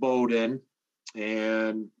at Bowdoin,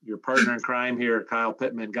 and your partner in crime here, Kyle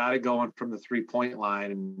Pitman, got it going from the 3-point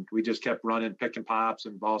line, and we just kept running, picking pops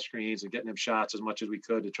and ball screens and getting him shots as much as we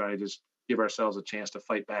could to try to just give ourselves a chance to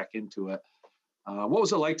fight back into it. What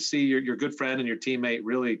was it like to see your good friend and your teammate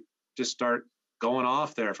really just start going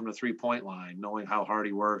off there from the 3-point line, knowing how hard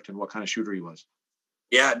he worked and what kind of shooter he was?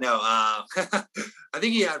 Yeah, no, I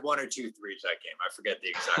think he had 1 or 2 threes that game. I forget the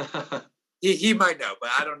exact. he might know, but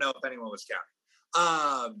I don't know if anyone was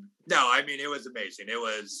counting. No, I mean, it was amazing. It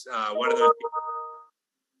was one of those,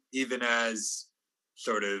 even as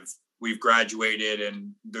sort of we've graduated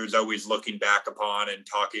and there's always looking back upon and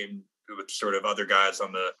talking with sort of other guys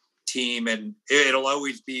on the team, and it'll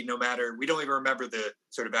always be, no matter, we don't even remember the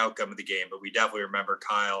sort of outcome of the game, but we definitely remember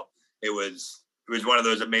Kyle. It was one of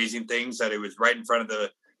those amazing things that it was right in front of the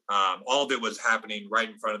all of it was happening right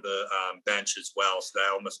in front of the bench as well, so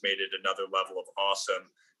that almost made it another level of awesome,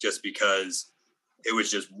 just because it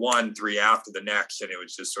was just 1 3 after the next, and it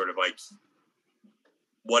was just sort of like,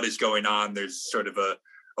 what is going on? There's sort of a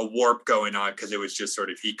warp going on, because it was just sort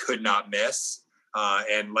of, he could not miss,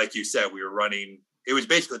 and like you said, we were running, it was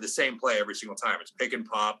basically the same play every single time. It's pick and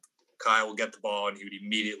pop, Kyle will get the ball and he would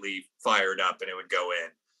immediately fire it up and it would go in.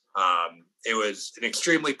 It was an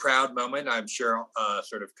extremely proud moment. I'm sure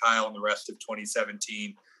sort of Kyle and the rest of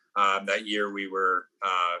 2017, that year, we were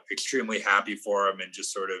extremely happy for him, and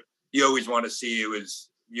just sort of, you always want to see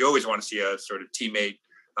a sort of teammate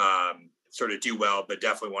sort of do well, but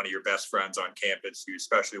definitely one of your best friends on campus, you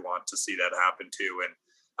especially want to see that happen too. And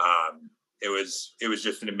it was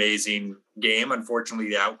just an amazing game. Unfortunately,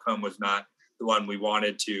 the outcome was not the one we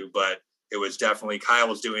wanted to, but it was definitely, Kyle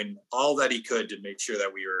was doing all that he could to make sure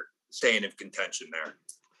that we were staying in contention there.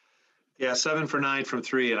 Yeah, 7 for 9 from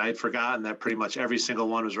 3, and I'd forgotten that pretty much every single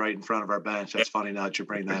one was right in front of our bench. That's funny now that you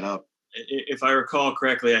bring that up. If I recall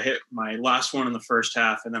correctly, I hit my last one in the first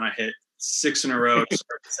half, and then I hit 6 in a row to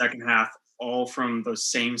start the second half, all from the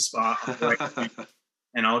same spot.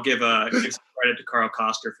 And I'll give some credit to Carl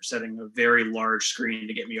Koster for setting a very large screen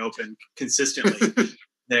to get me open consistently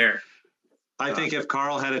there. I think if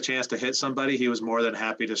Carl had a chance to hit somebody, he was more than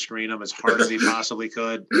happy to screen them as hard as he possibly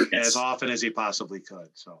could, yes, as often as he possibly could.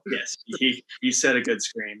 So yes, he set a good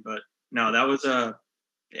screen, but no, that was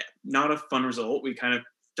not a fun result. We kind of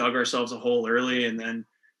dug ourselves a hole early, and then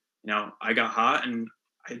I got hot, and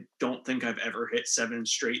I don't think I've ever hit 7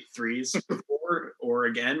 straight threes before or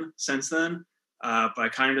again since then. But I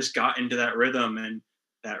kind of just got into that rhythm and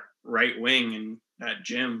that right wing and that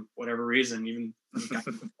gym, whatever reason, even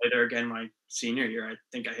later again, my senior year, I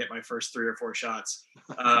think I hit my first 3 or 4 shots.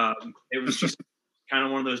 It was just kind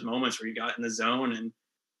of one of those moments where you got in the zone and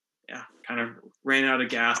kind of ran out of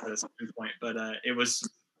gas at a certain point, but it was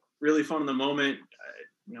really fun in the moment.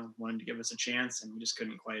 Wanted to give us a chance, and we just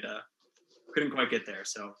couldn't quite get there.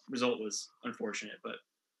 So result was unfortunate, but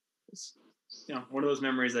it's one of those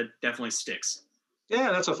memories that definitely sticks.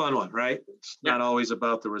 Yeah, that's a fun one, right? It's not always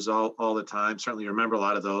about the result all the time. Certainly you remember a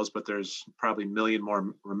lot of those, but there's probably a million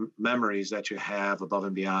more memories that you have above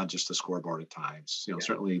and beyond just the scoreboard at times.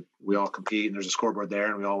 Certainly we all compete and there's a scoreboard there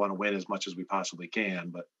and we all want to win as much as we possibly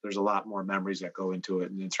can, but there's a lot more memories that go into it.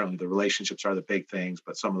 And then certainly the relationships are the big things,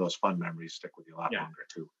 but some of those fun memories stick with you a lot longer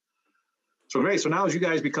too. So great. So now as you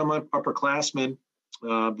guys become upperclassmen,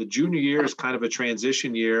 the junior year is kind of a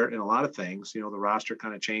transition year in a lot of things. The roster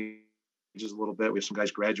kind of changes a little bit. We have some guys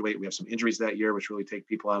graduate. We have some injuries that year, which really take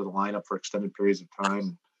people out of the lineup for extended periods of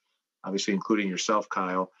time, obviously including yourself,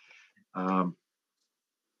 Kyle. Would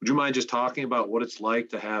you mind just talking about what it's like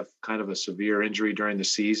to have kind of a severe injury during the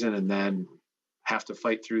season and then have to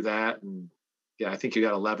fight through that. And yeah, I think you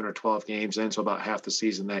got 11 or 12 games in, so about half the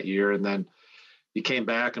season that year. And then you came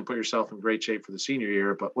back and put yourself in great shape for the senior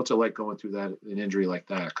year. But what's it like going through that, an injury like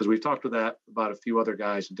that? Because we've talked about a few other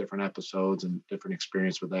guys in different episodes and different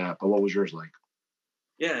experience with that. But what was yours like?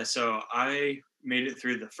 Yeah, so I made it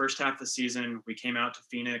through the first half of the season. We came out to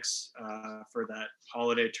Phoenix for that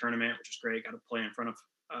holiday tournament, which was great. Got to play in front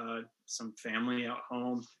of some family at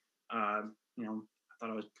home. I thought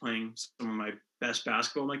I was playing some of my best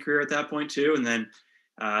basketball in my career at that point too. And then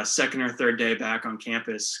second or third day back on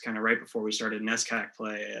campus, kind of right before we started NESCAC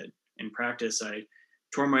play in practice, I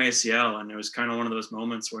tore my ACL. And it was kind of one of those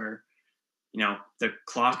moments where, the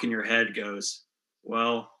clock in your head goes,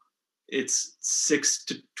 well, it's 6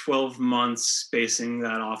 to 12 months, spacing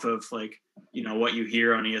that off of what you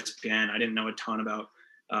hear on ESPN. I didn't know a ton about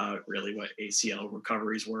really what ACL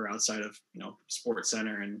recoveries were outside of, Sports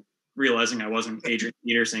Center, and realizing I wasn't Adrian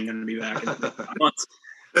Peterson going to be back in 5 months.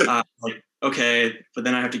 Okay, but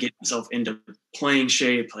then I have to get myself into playing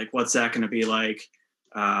shape. Like, what's that going to be like?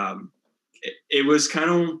 It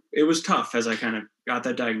was tough as I kind of got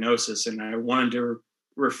that diagnosis, and I wanted to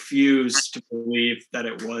refuse to believe that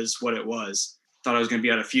it was what it was. Thought I was going to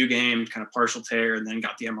be out a few games, kind of partial tear, and then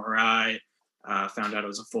got the MRI, found out it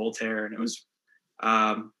was a full tear. And it was,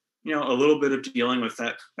 a little bit of dealing with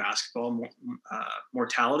that basketball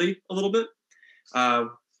mortality a little bit,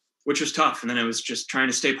 which was tough. And then it was just trying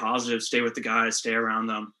to stay positive, stay with the guys, stay around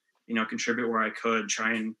them, contribute where I could,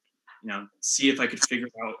 try and, see if I could figure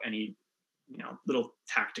out any, little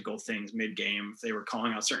tactical things mid-game, if they were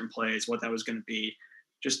calling out certain plays, what that was going to be,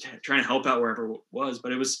 just trying to help out wherever it was.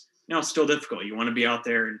 But it was, still difficult. You want to be out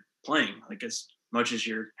there and playing. Like, as much as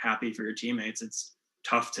you're happy for your teammates, it's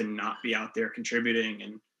tough to not be out there contributing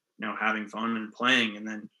and, having fun and playing. And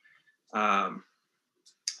then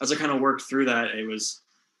as I kind of worked through that, it was,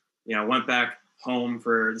 went back home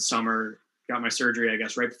for the summer, got my surgery, I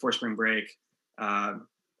guess, right before spring break,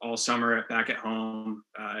 all summer back at home,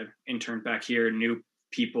 interned back here, knew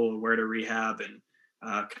people where to rehab,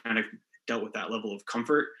 and kind of dealt with that level of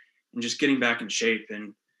comfort and just getting back in shape.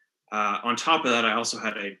 And on top of that, I also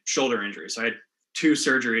had a shoulder injury. So I had 2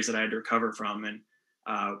 surgeries that I had to recover from. And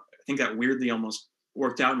I think that weirdly almost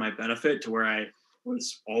worked out in my benefit, to where I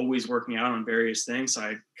was always working out on various things. So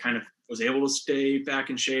I kind of was able to stay back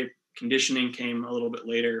in shape. Conditioning came a little bit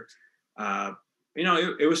later.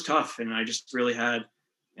 It was tough. And I just really had,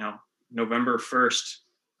 November 1st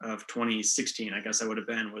of 2016, I guess I would have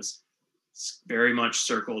been, was very much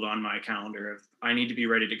circled on my calendar of, I need to be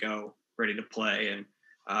ready to go, ready to play. And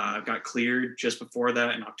I got cleared just before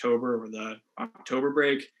that in October, or the October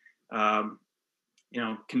break.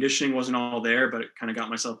 Conditioning wasn't all there, but it kind of got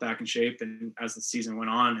myself back in shape. And as the season went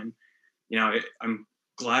on, and, I'm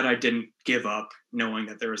glad I didn't give up, knowing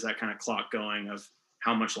that there was that kind of clock going of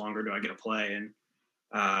how much longer do I get to play. And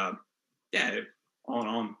all in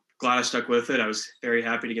all, I'm glad I stuck with it. I was very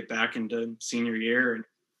happy to get back into senior year and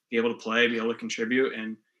be able to play, be able to contribute.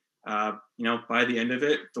 And, by the end of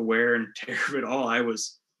it, the wear and tear of it all, I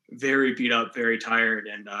was very beat up, very tired.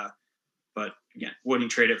 And, but again,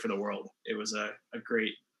 wouldn't trade it for the world. It was a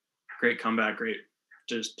great comeback, great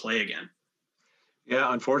to just play again.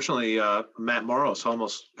 Yeah, unfortunately, Matt Morris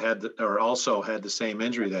also had the same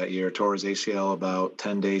injury that year, tore his ACL about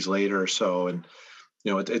 10 days later or so. And,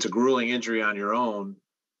 it's a grueling injury on your own.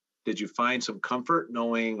 Did you find some comfort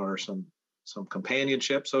knowing, or some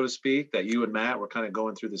companionship, so to speak, that you and Matt were kind of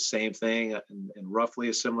going through the same thing in roughly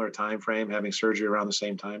a similar time frame, having surgery around the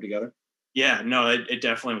same time together? Yeah, no, it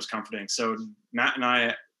definitely was comforting. So Matt and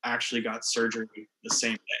I actually got surgery the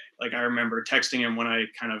same day. Like, I remember texting him when I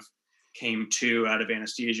kind of came to out of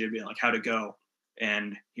anesthesia, being like, how'd it go?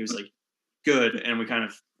 And he was like, good. And we kind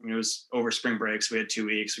of, it was over spring break, so we had 2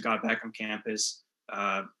 weeks. We got back on campus.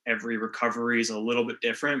 Every recovery is a little bit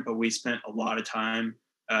different, but we spent a lot of time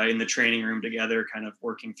in the training room together, kind of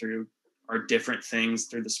working through our different things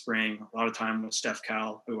through the spring. A lot of time with Steph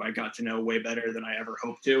Cal, who I got to know way better than I ever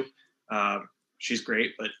hoped to. She's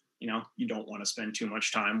great, but you don't want to spend too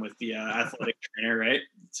much time with the athletic trainer, right?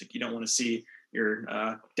 It's like you don't want to see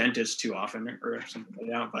your dentist too often, or something like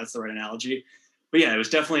that, if that's the right analogy. But yeah, it was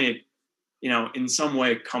definitely, in some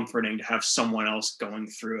way comforting to have someone else going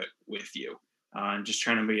through it with you, and just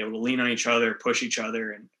trying to be able to lean on each other, push each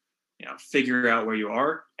other, and figure out where you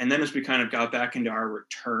are. And then as we kind of got back into our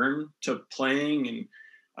return to playing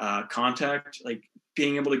and contact, like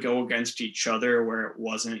being able to go against each other, where it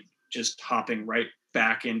wasn't just hopping right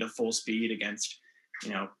back into full speed against,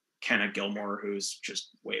 Kenna Gilmore, who's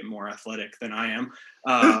just way more athletic than I am.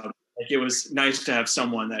 Like, it was nice to have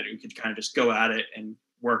someone that we could kind of just go at it and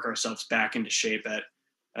work ourselves back into shape at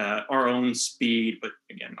our own speed, but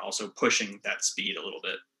again, also pushing that speed a little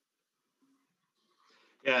bit.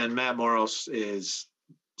 Yeah, and Matt Moros is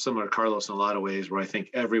similar to Carlos in a lot of ways, where I think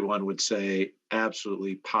everyone would say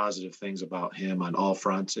absolutely positive things about him on all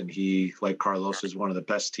fronts. And he, like Carlos, is one of the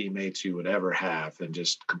best teammates you would ever have, and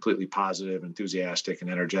just completely positive, enthusiastic, and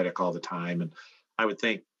energetic all the time. And I would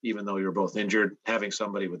think, even though you're both injured, having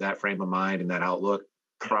somebody with that frame of mind and that outlook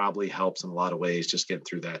probably helps in a lot of ways, just getting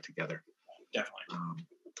through that together. Definitely.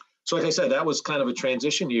 So like I said, that was kind of a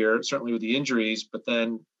transition year, certainly with the injuries, but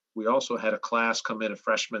then we also had a class come in, a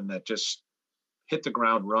freshman that just hit the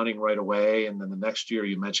ground running right away. And then the next year,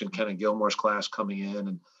 you mentioned Kenna Gilmore's class coming in,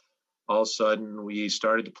 and all of a sudden we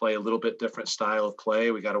started to play a little bit different style of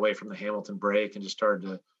play. We got away from the Hamilton break and just started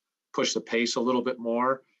to push the pace a little bit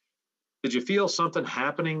more. Did you feel something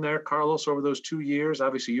happening there, Carlos, over those 2 years?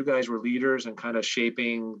 Obviously, you guys were leaders and kind of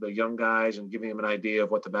shaping the young guys and giving them an idea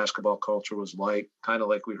of what the basketball culture was like, kind of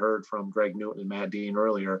like we heard from Greg Newton and Matt Dean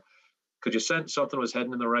earlier. Could you sense something was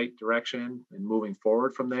heading in the right direction and moving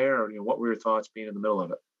forward from there? Or what were your thoughts being in the middle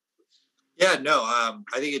of it? Yeah, no, I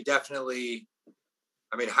think it definitely,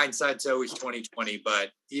 I mean, hindsight's always 20/20,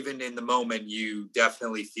 but even in the moment, you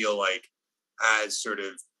definitely feel like as sort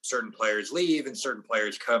of certain players leave and certain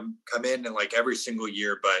players come in, and like every single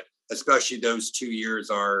year, but especially those 2 years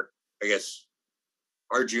are, I guess,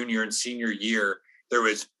 our junior and senior year, there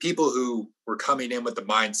was people who were coming in with the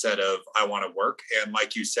mindset of, I want to work. And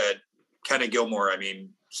like you said, Kenna Gilmore, I mean,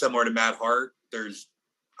 similar to Matt Hart,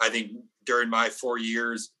 I think during my 4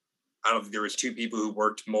 years, I don't think there was two people who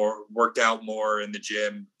worked out more in the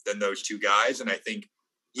gym than those two guys. And I think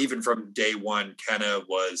even from day one, Kenna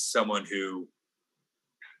was someone who,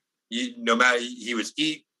 no matter, he was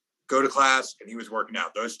eat, go to class, and he was working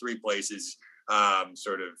out. Those three places,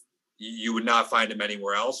 sort of, you would not find him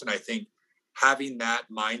anywhere else. And I think having that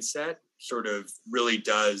mindset sort of really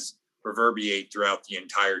does reverberate throughout the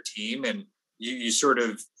entire team. And you sort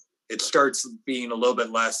of, it starts being a little bit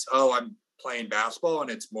less, oh, I'm playing basketball, and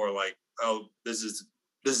it's more like, oh, this is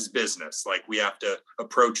business. Like, we have to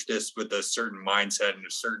approach this with a certain mindset and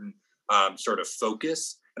a certain sort of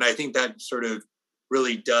focus. And I think that sort of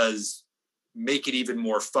really does make it even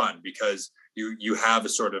more fun, because you have a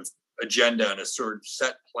sort of agenda and a sort of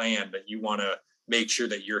set plan that you want to make sure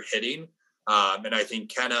that you're hitting. And I think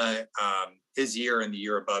Kenna, his year and the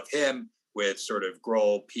year above him, with sort of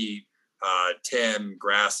Grohl, Pete, Tim,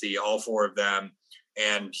 Grassi, all four of them,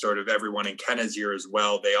 and sort of everyone in Kenna's year as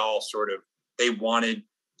well, they all sort of, they wanted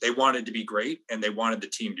to be great, and they wanted the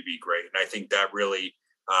team to be great. And I think that really,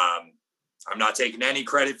 I'm not taking any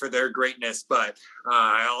credit for their greatness, but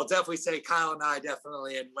I'll definitely say Kyle and I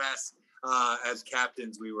definitely, and Wes, as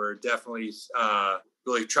captains, we were definitely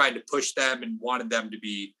really trying to push them and wanted them to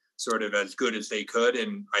be sort of as good as they could.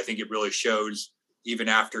 And I think it really shows, even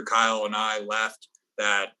after Kyle and I left,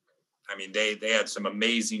 that, I mean, they had some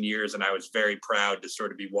amazing years, and I was very proud to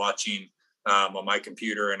sort of be watching on my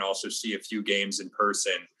computer and also see a few games in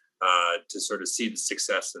person to sort of see the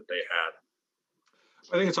success that they had.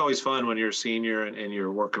 I think it's always fun when you're a senior and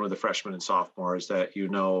you're working with the freshmen and sophomores, that,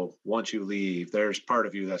 once you leave, there's part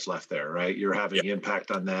of you that's left there, right? You're having an impact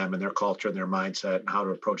on them and their culture and their mindset, and how to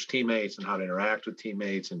approach teammates and how to interact with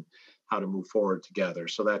teammates and how to move forward together.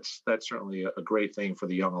 So that's certainly a great thing for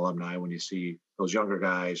the young alumni, when you see those younger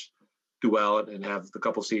guys do well and have the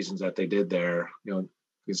couple seasons that they did there. You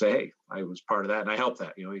can say, hey, I was part of that and I helped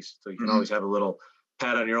that. So you can always have a little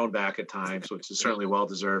pat on your own back at times, which is certainly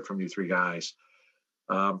well-deserved from you three guys.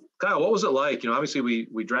 Kyle, what was it like? Obviously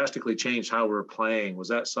we drastically changed how we were playing. Was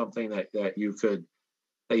that something that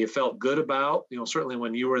you felt good about? Certainly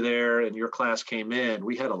when you were there and your class came in,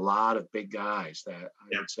 we had a lot of big guys that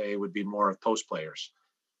I would say would be more of post players,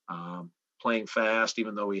 playing fast.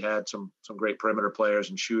 Even though we had some great perimeter players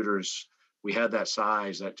and shooters, we had that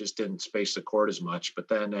size that just didn't space the court as much. But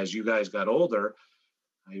then as you guys got older,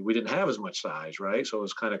 we didn't have as much size, right? So it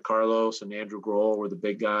was kind of Carlos and Andrew Grohl were the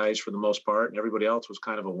big guys for the most part, and everybody else was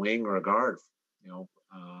kind of a wing or a guard, So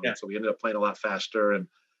we ended up playing a lot faster. And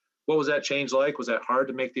what was that change like? Was that hard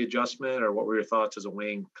to make the adjustment, or what were your thoughts as a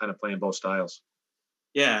wing kind of playing both styles?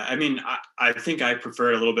 Yeah, I mean, I think I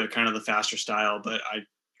preferred a little bit kind of the faster style, but I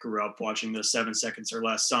grew up watching the 7 seconds or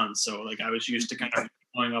less Suns. So like, I was used to kind of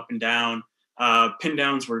going up and down. Pin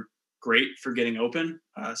downs were great for getting open,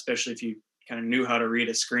 especially if you kind of knew how to read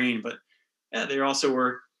a screen. But yeah, they also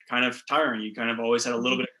were kind of tiring. You kind of always had a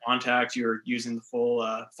little bit of contact. You were using the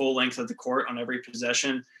full length of the court on every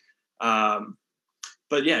possession.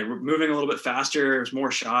 But yeah, moving a little bit faster, there's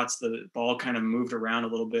more shots. The ball kind of moved around a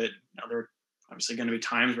little bit. Now, there are obviously going to be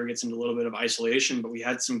times where it gets into a little bit of isolation, but we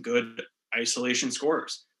had some good isolation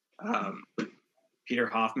scores. Peter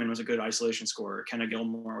Hoffman was a good isolation scorer. Kenna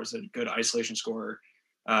Gilmore was a good isolation scorer.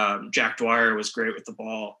 Jack Dwyer was great with the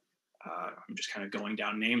ball. I'm just kind of going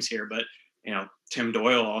down names here, but Tim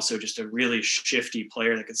Doyle also just a really shifty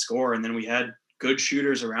player that could score. And then we had good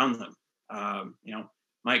shooters around them.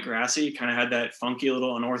 Mike Grassi kind of had that funky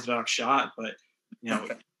little unorthodox shot, but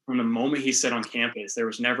from the moment he set on campus, there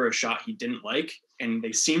was never a shot he didn't like, and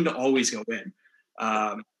they seemed to always go in.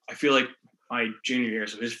 I feel like my junior year,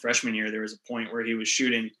 so his freshman year, there was a point where he was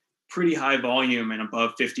shooting pretty high volume and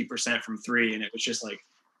above 50% from three, and it was just like,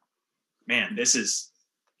 man, this is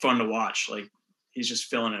fun to watch. Like, he's just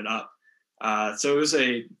filling it up. So it was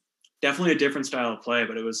definitely a different style of play,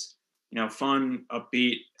 but it was fun,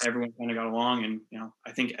 upbeat. Everyone kind of got along, and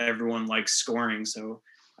I think everyone likes scoring. So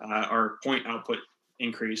our point output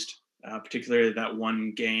increased, particularly that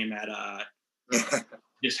one game at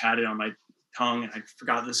just had it on my tongue, and I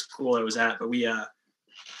forgot the school I was at, but we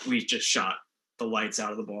just shot the lights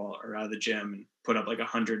out of the ball or out of the gym and put up like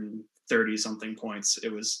 130 something points.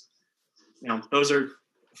 It was, those are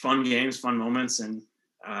fun games, fun moments, and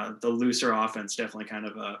the looser offense definitely kind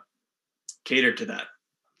of catered to that.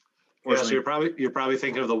 Yeah, so you're probably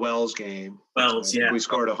thinking of the Wells game. Wells, yeah. We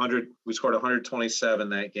scored 100. We scored 127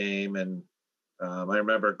 that game, and I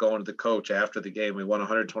remember going to the coach after the game. We won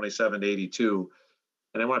 127-82,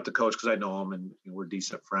 and I went up to the coach because I know him and we're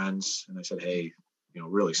decent friends. And I said, "Hey,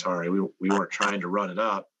 really sorry. We weren't trying to run it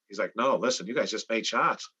up." He's like, "No, listen, you guys just made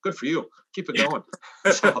shots. Good for you. Keep it going."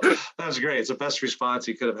 So that was great. It's the best response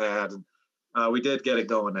he could have had. And we did get it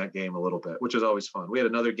going that game a little bit, which was always fun. We had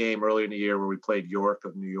another game earlier in the year where we played York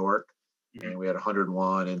of New York, and we had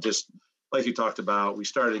 101. And just like you talked about, we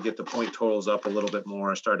started to get the point totals up a little bit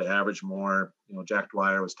more, started to average more. Jack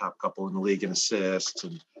Dwyer was top couple in the league in assists,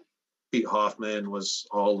 and Pete Hoffman was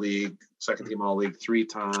all league, second team all league 3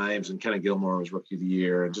 times, and Kenna Gilmore was rookie of the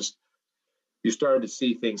year. And just you started to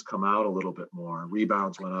see things come out a little bit more.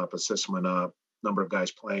 Rebounds went up, assists went up, number of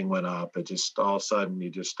guys playing went up. It just all of a sudden you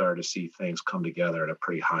just started to see things come together at a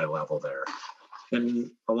pretty high level there.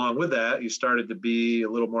 And along with that, you started to be a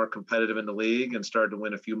little more competitive in the league and started to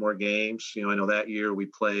win a few more games. I know that year we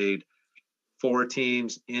played 4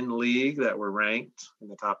 teams in league that were ranked in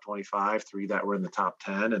the top 25, 3 that were in the top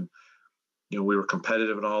 10. And, we were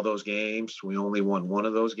competitive in all those games. We only won 1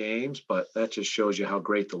 of those games, but that just shows you how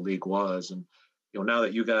great the league was. And, now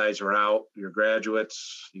that you guys are out, you're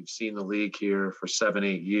graduates, you've seen the league here for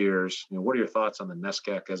 7-8 years. What are your thoughts on the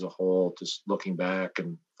NESCAC as a whole, just looking back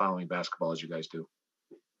and following basketball as you guys do?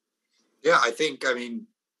 Yeah,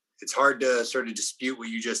 it's hard to sort of dispute what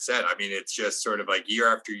you just said. It's just sort of like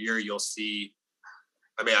year after year, you'll see,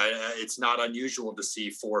 it's not unusual to see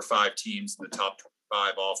 4 or 5 teams in the top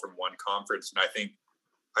 25 all from one conference. And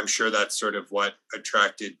I'm sure that's sort of what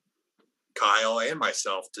attracted Kyle and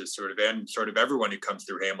myself to sort of everyone who comes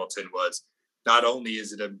through Hamilton was not only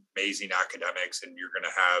is it amazing academics and you're going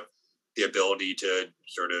to have the ability to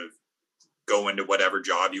sort of go into whatever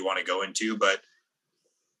job you want to go into, but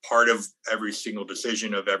part of every single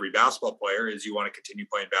decision of every basketball player is you want to continue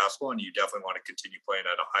playing basketball, and you definitely want to continue playing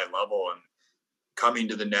at a high level. And coming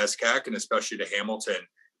to the NESCAC, and especially to Hamilton,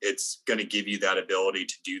 it's going to give you that ability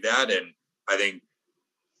to do that. And I think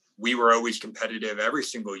we were always competitive every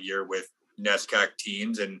single year with NESCAC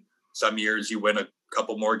teams, and some years you win a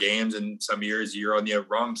couple more games, and some years you're on the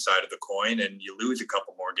wrong side of the coin and you lose a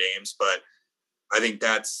couple more games. But I think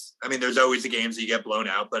there's always the games that you get blown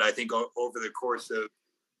out, but I think over the course of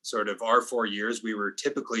sort of our 4 years, we were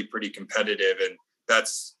typically pretty competitive, and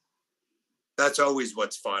that's always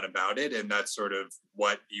what's fun about it. And that's sort of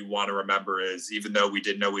what you want to remember is, even though we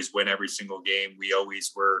didn't always win every single game,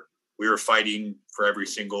 we were fighting for every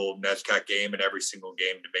single NESCAC game and every single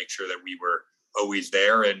game to make sure that we were always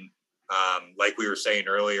there. And like we were saying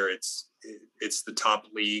earlier, it's the top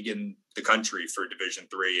league in the country for Division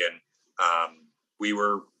III. And I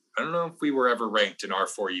don't know if we were ever ranked in our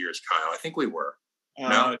 4 years, Kyle. I think we were.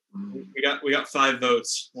 No, we got 5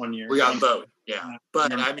 votes one year. We got votes, yeah.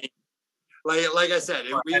 But like I said,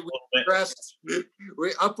 we progressed,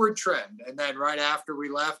 we upward trend, and then right after we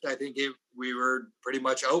left, I think we were pretty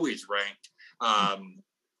much always ranked,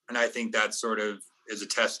 and I think that sort of is a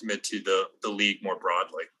testament to the league more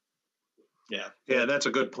broadly. Yeah, that's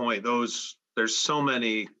a good point. There's so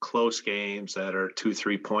many close games that are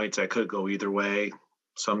 2-3 points that could go either way.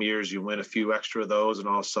 Some years you win a few extra of those, and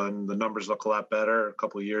all of a sudden the numbers look a lot better. A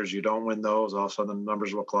couple of years you don't win those, all of a sudden the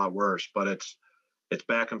numbers look a lot worse. But it's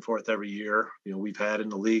back and forth every year. We've had in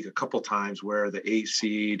the league a couple times where the 8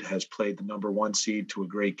 seed has played the number 1 seed to a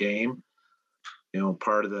great game.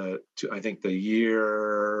 Part of I think the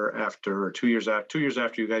year after, or 2 years after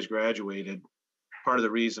you guys graduated, part of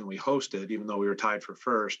the reason we hosted, even though we were tied for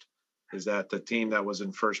first, is that the team that was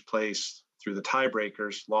in first place through the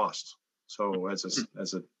tiebreakers lost. So as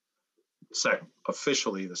a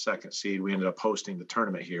officially the second seed, we ended up hosting the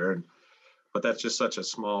tournament here. But that's just such a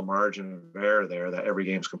small margin of error there that every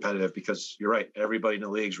game's competitive, because you're right, everybody in the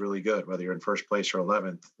league's really good, whether you're in first place or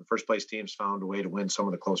 11th. The first place teams found a way to win some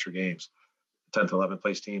of the closer games. 10th, 11th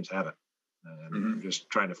place teams haven't. And You're just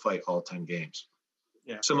trying to fight all 10 games.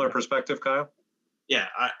 Yeah. Similar perspective, Kyle? Yeah,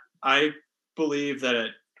 I believe that at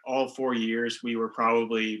all 4 years, we were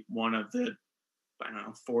probably one of the,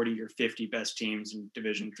 40 or 50 best teams in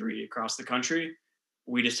Division III across the country.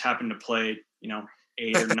 We just happened to play,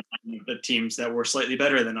 8 or 9 of the teams that were slightly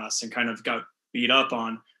better than us and kind of got beat up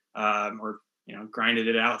on, or grinded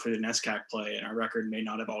it out through the NESCAC play, and our record may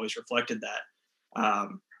not have always reflected that.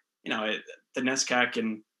 The NESCAC,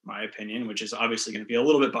 in my opinion, which is obviously going to be a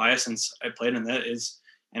little bit biased since I played in that,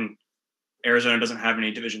 and Arizona doesn't have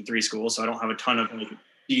any Division III schools, so I don't have a ton of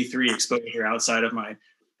D3 exposure outside of my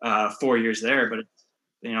 4 years there. But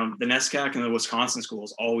the NESCAC and the Wisconsin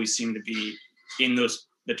schools always seem to be in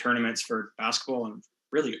the tournaments for basketball and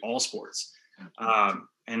really all sports.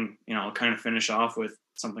 And I'll kind of finish off with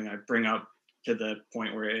something I bring up to the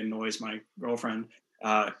point where it annoys my girlfriend.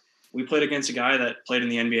 We played against a guy that played in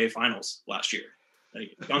the NBA Finals last year.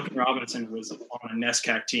 Like, Duncan Robinson was on a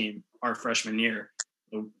NESCAC team our freshman year.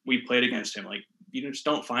 So we played against him. Like, you just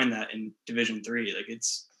don't find that in Division III. Like,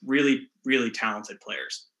 it's really, really talented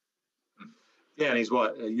players. Yeah, and he's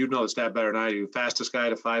what? You know the stat better than I do. Fastest guy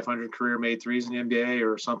to 500 career made threes in the NBA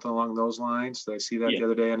or something along those lines. Did I see that the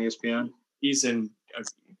other day on ESPN? He's an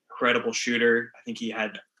incredible shooter. I think he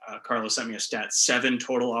had, Carlos sent me a stat, 7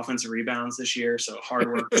 total offensive rebounds this year. So hard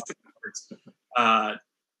work.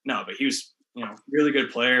 No, but he was, really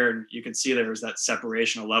good player. And you could see there was that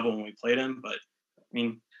separation of level when we played him. But I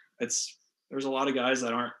mean, there's a lot of guys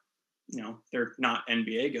that aren't, they're not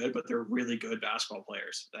NBA good, but they're really good basketball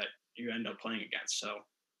players that you end up playing against. So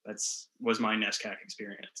was my NESCAC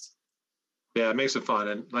experience. Yeah, it makes it fun.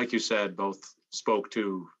 And like you said, both spoke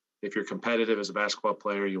to, if you're competitive as a basketball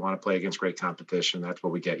player, you want to play against great competition. That's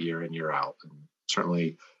what we get year in, year out. And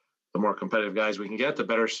certainly the more competitive guys we can get, the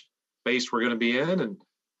better space we're going to be in. And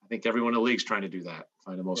I think everyone in the league's trying to do that,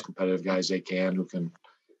 find the most competitive guys they can who can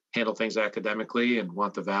handle things academically and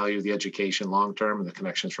want the value of the education long-term and the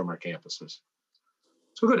connections from our campuses.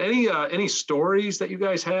 So good. Any stories that you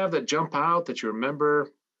guys have that jump out that you remember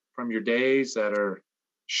from your days that are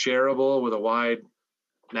shareable with a wide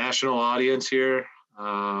national audience here?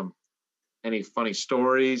 Any funny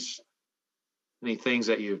stories? Any things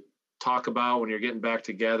that you talk about when you're getting back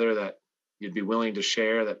together that you'd be willing to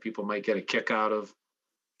share that people might get a kick out of?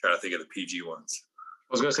 Trying to think of the PG ones.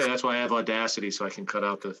 I was going to say, that's why I have Audacity, so I can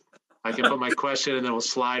I can put my question and then we'll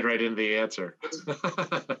slide right into the answer.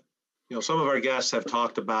 Some of our guests have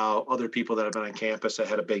talked about other people that have been on campus that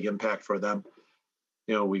had a big impact for them.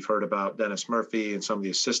 We've heard about Dennis Murphy and some of the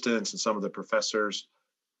assistants and some of the professors.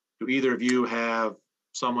 Do either of you have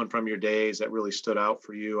someone from your days that really stood out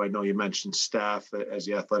for you? I know you mentioned Steph as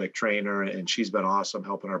the athletic trainer, and she's been awesome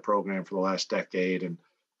helping our program for the last decade. And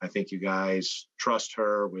I think you guys trust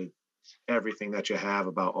her with everything that you have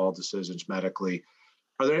about all decisions medically.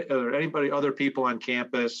 Are there other people on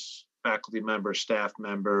campus, faculty members, staff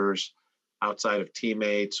members, outside of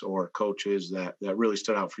teammates or coaches that really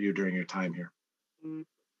stood out for you during your time here?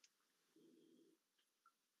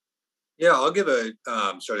 Yeah, I'll give a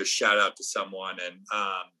sort of shout out to someone, and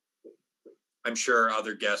I'm sure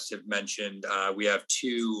other guests have mentioned we have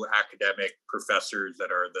 2 academic professors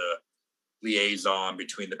that are the liaison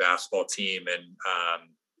between the basketball team and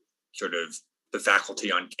sort of the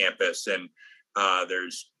faculty on campus. And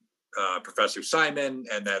there's Professor Simon,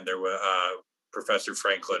 and then there was Professor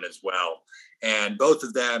Franklin as well. And both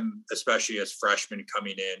of them, especially as freshmen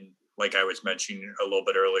coming in, like I was mentioning a little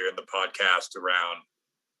bit earlier in the podcast, around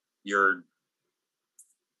your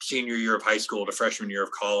senior year of high school to freshman year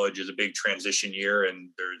of college is a big transition year. And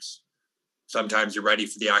there's sometimes you're ready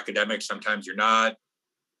for the academics, sometimes you're not.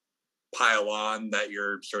 Pile on that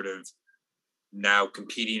you're sort of now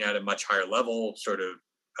competing at a much higher level, sort of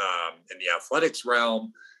in the athletics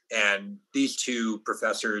realm. And these 2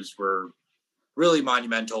 professors were really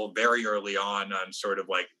monumental very early on sort of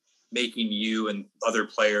like making you and other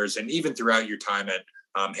players, and even throughout your time at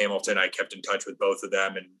Hamilton, I kept in touch with both of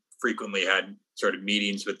them and frequently had sort of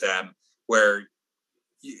meetings with them where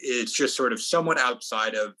it's just sort of someone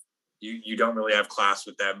outside of you don't really have class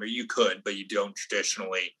with them, or you could, but you don't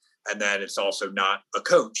traditionally. And then it's also not a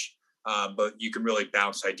coach, but you can really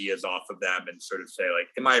bounce ideas off of them and sort of say, like,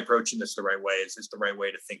 am I approaching this the right way? Is this the right way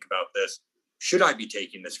to think about this? should I be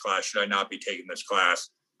taking this class? Should I not be taking this class?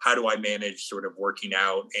 How do I manage sort of working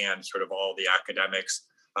out and sort of all the academics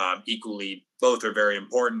equally? Both are very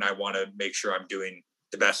important. I want to make sure I'm doing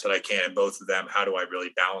the best that I can in both of them. How do I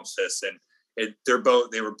really balance this? And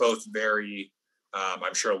they were both very,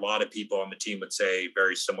 I'm sure a lot of people on the team would say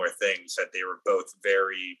very similar things, that they were both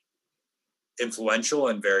very influential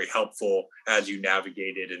and very helpful as you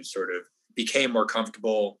navigated and sort of became more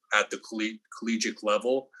comfortable at the collegiate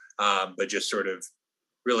level, but just sort of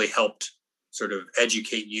really helped sort of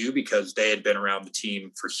educate you because they had been around the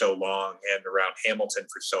team for so long and around Hamilton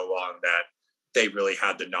for so long that they really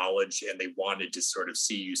had the knowledge and they wanted to sort of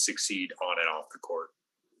see you succeed on and off the court.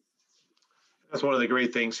 That's one of the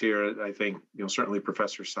great things here. I think, certainly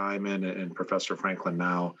Professor Simon and Professor Franklin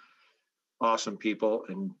now, awesome people,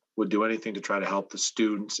 and would do anything to try to help the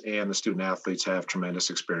students and the student athletes have tremendous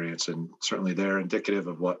experience. And certainly they're indicative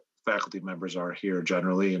of what faculty members are here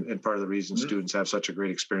generally. And part of the reason students have such a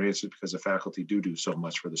great experience is because the faculty do so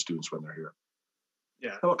much for the students when they're here.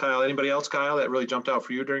 Yeah. How about Kyle? Anybody else, Kyle, that really jumped out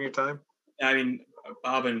for you during your time? I mean,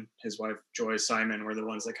 Bob and his wife, Joy Simon, were the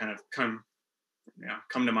ones that kind of come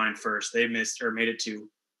to mind first. They made it to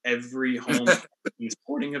every home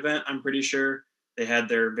sporting event, I'm pretty sure. They had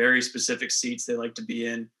their very specific seats they like to be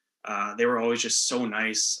in. They were always just so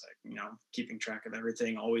nice, keeping track of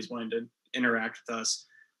everything, always wanting to interact with us.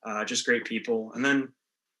 Just great people. And then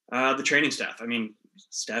the training staff. I mean,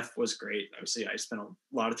 Steph was great. Obviously, I spent a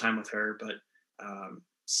lot of time with her, but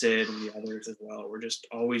Sid and the others as well were just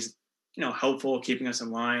always, helpful, keeping us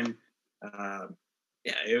in line. I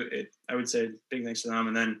would say big thanks to them.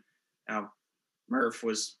 And then Murph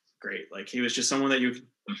was great. Like, he was just someone that you could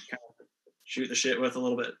kind of shoot the shit with a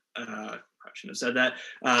little bit. I shouldn't have said that.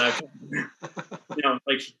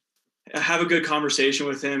 Like, have a good conversation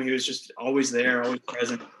with him. He was just always there, always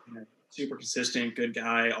present, super consistent, good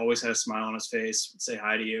guy, always had a smile on his face, would say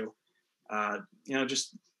hi to you.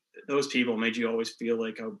 Just those people made you always feel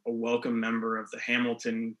like a welcome member of the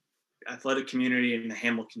Hamilton athletic community and the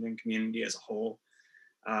Hamilton community as a whole.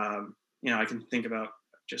 I can think about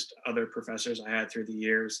just other professors I had through the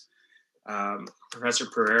years. Professor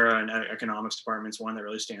Pereira in economics department is one that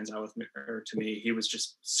really stands out to me. He was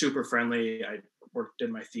just super friendly. I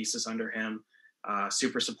did my thesis under him,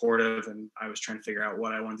 super supportive, and I was trying to figure out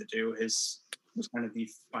what I wanted to do. His was kind of the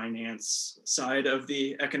finance side of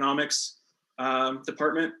the economics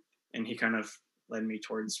department, and he kind of led me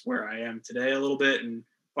towards where I am today a little bit, and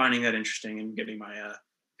finding that interesting and getting my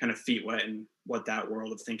kind of feet wet in what that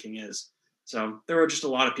world of thinking is. So there were just a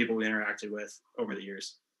lot of people we interacted with over the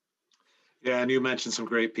years. Yeah, and you mentioned some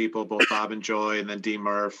great people, both Bob and Joy, and then D.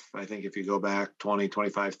 Murph. I think if you go back 20,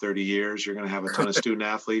 25, 30 years, you're going to have a ton of student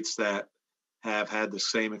athletes that have had the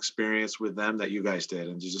same experience with them that you guys did.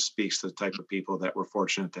 And it just speaks to the type of people that we're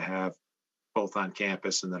fortunate to have both on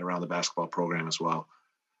campus and then around the basketball program as well.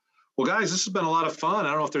 Well, guys, this has been a lot of fun. I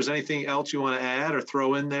don't know if there's anything else you want to add or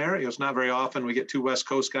throw in there. It's not very often we get two West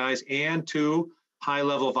Coast guys and two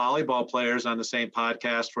high-level volleyball players on the same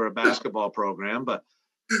podcast for a basketball program, but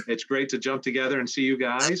it's great to jump together and see you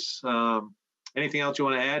guys. Anything else you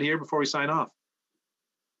want to add here before we sign off?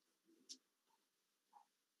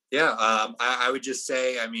 Yeah, I would just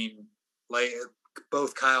say, like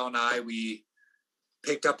both Kyle and I, we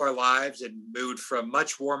picked up our lives and moved from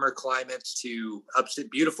much warmer climates to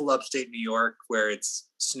beautiful upstate New York, where it's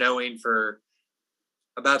snowing for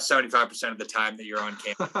about 75% of the time that you're on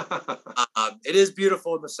campus. It is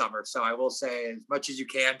beautiful in the summer. So I will say, as much as you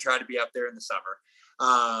can, try to be up there in the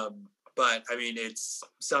summer. But it's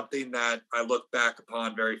something that I look back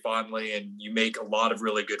upon very fondly, and you make a lot of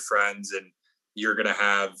really good friends, and you're going to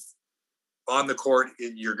have on the court,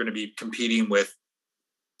 you're going to be competing with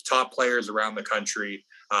top players around the country,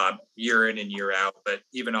 year in and year out. But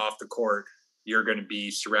even off the court, you're going to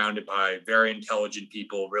be surrounded by very intelligent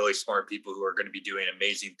people, really smart people who are going to be doing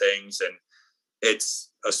amazing things. And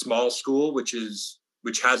it's a small school, which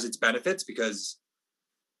has its benefits, because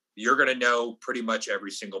you're going to know pretty much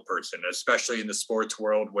every single person, especially in the sports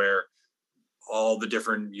world, where all the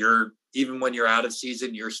different, even when you're out of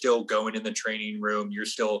season, you're still going in the training room. You're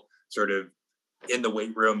still sort of in the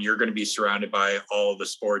weight room. You're going to be surrounded by all of the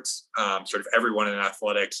sports, sort of everyone in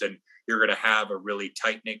athletics. And you're going to have a really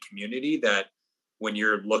tight-knit community that when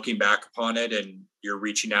you're looking back upon it and you're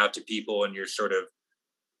reaching out to people, and you're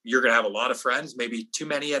going to have a lot of friends, maybe too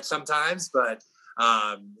many at sometimes, but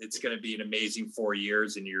it's going to be an amazing 4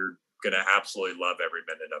 years, and you're going to absolutely love every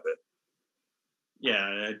minute of it. Yeah,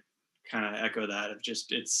 I kind of echo that.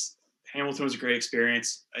 Hamilton was a great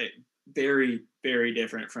experience. Very, very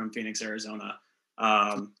different from Phoenix, Arizona.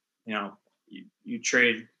 You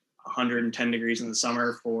trade 110 degrees in the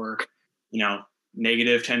summer for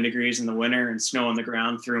negative 10 degrees in the winter and snow on the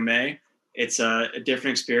ground through May. It's a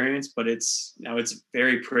different experience, but it's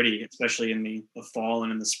very pretty, especially in the fall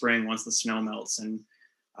and in the spring once the snow melts. And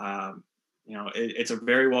it's a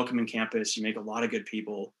very welcoming campus. You make a lot of good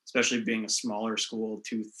people, especially being a smaller school,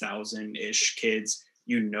 2,000-ish kids.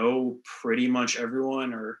 Pretty much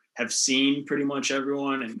everyone or have seen pretty much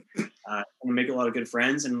everyone, and make a lot of good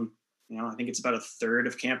friends. And I think it's about a third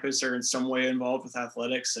of campus are in some way involved with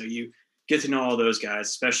athletics. So you get to know all those guys,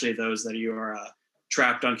 especially those that you are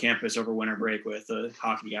trapped on campus over winter break with, the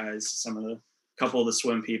hockey guys, couple of the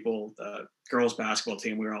swim people, the girls basketball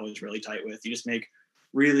team we were always really tight with. You just make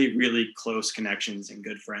really, really close connections and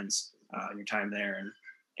good friends in your time there. And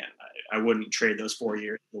I wouldn't trade those 4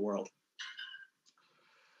 years for the world.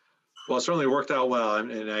 Well, it certainly worked out well,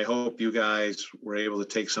 and I hope you guys were able to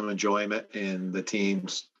take some enjoyment in the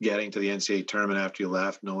teams getting to the NCAA tournament after you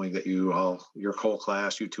left, knowing that your whole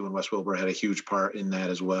class, you two in West Wilbur, had a huge part in that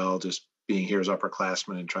as well, just being here as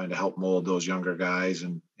upperclassmen and trying to help mold those younger guys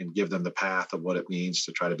and give them the path of what it means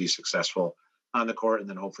to try to be successful on the court and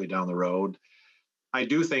then hopefully down the road. I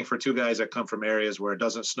do think for two guys that come from areas where it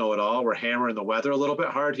doesn't snow at all, we're hammering the weather a little bit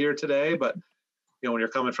hard here today, but when you're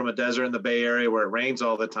coming from a desert in the Bay Area where it rains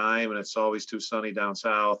all the time and it's always too sunny down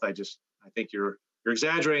south, I think you're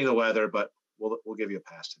exaggerating the weather, but we'll give you a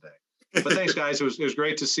pass today. But thanks, guys. It was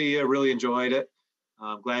great to see you. Really enjoyed it.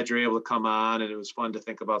 I'm glad you're able to come on, and it was fun to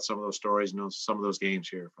think about some of those stories and some of those games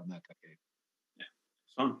here from that decade. Yeah,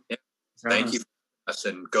 fun. Yeah. Thank you,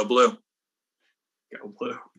 and go Blue. Go Blue.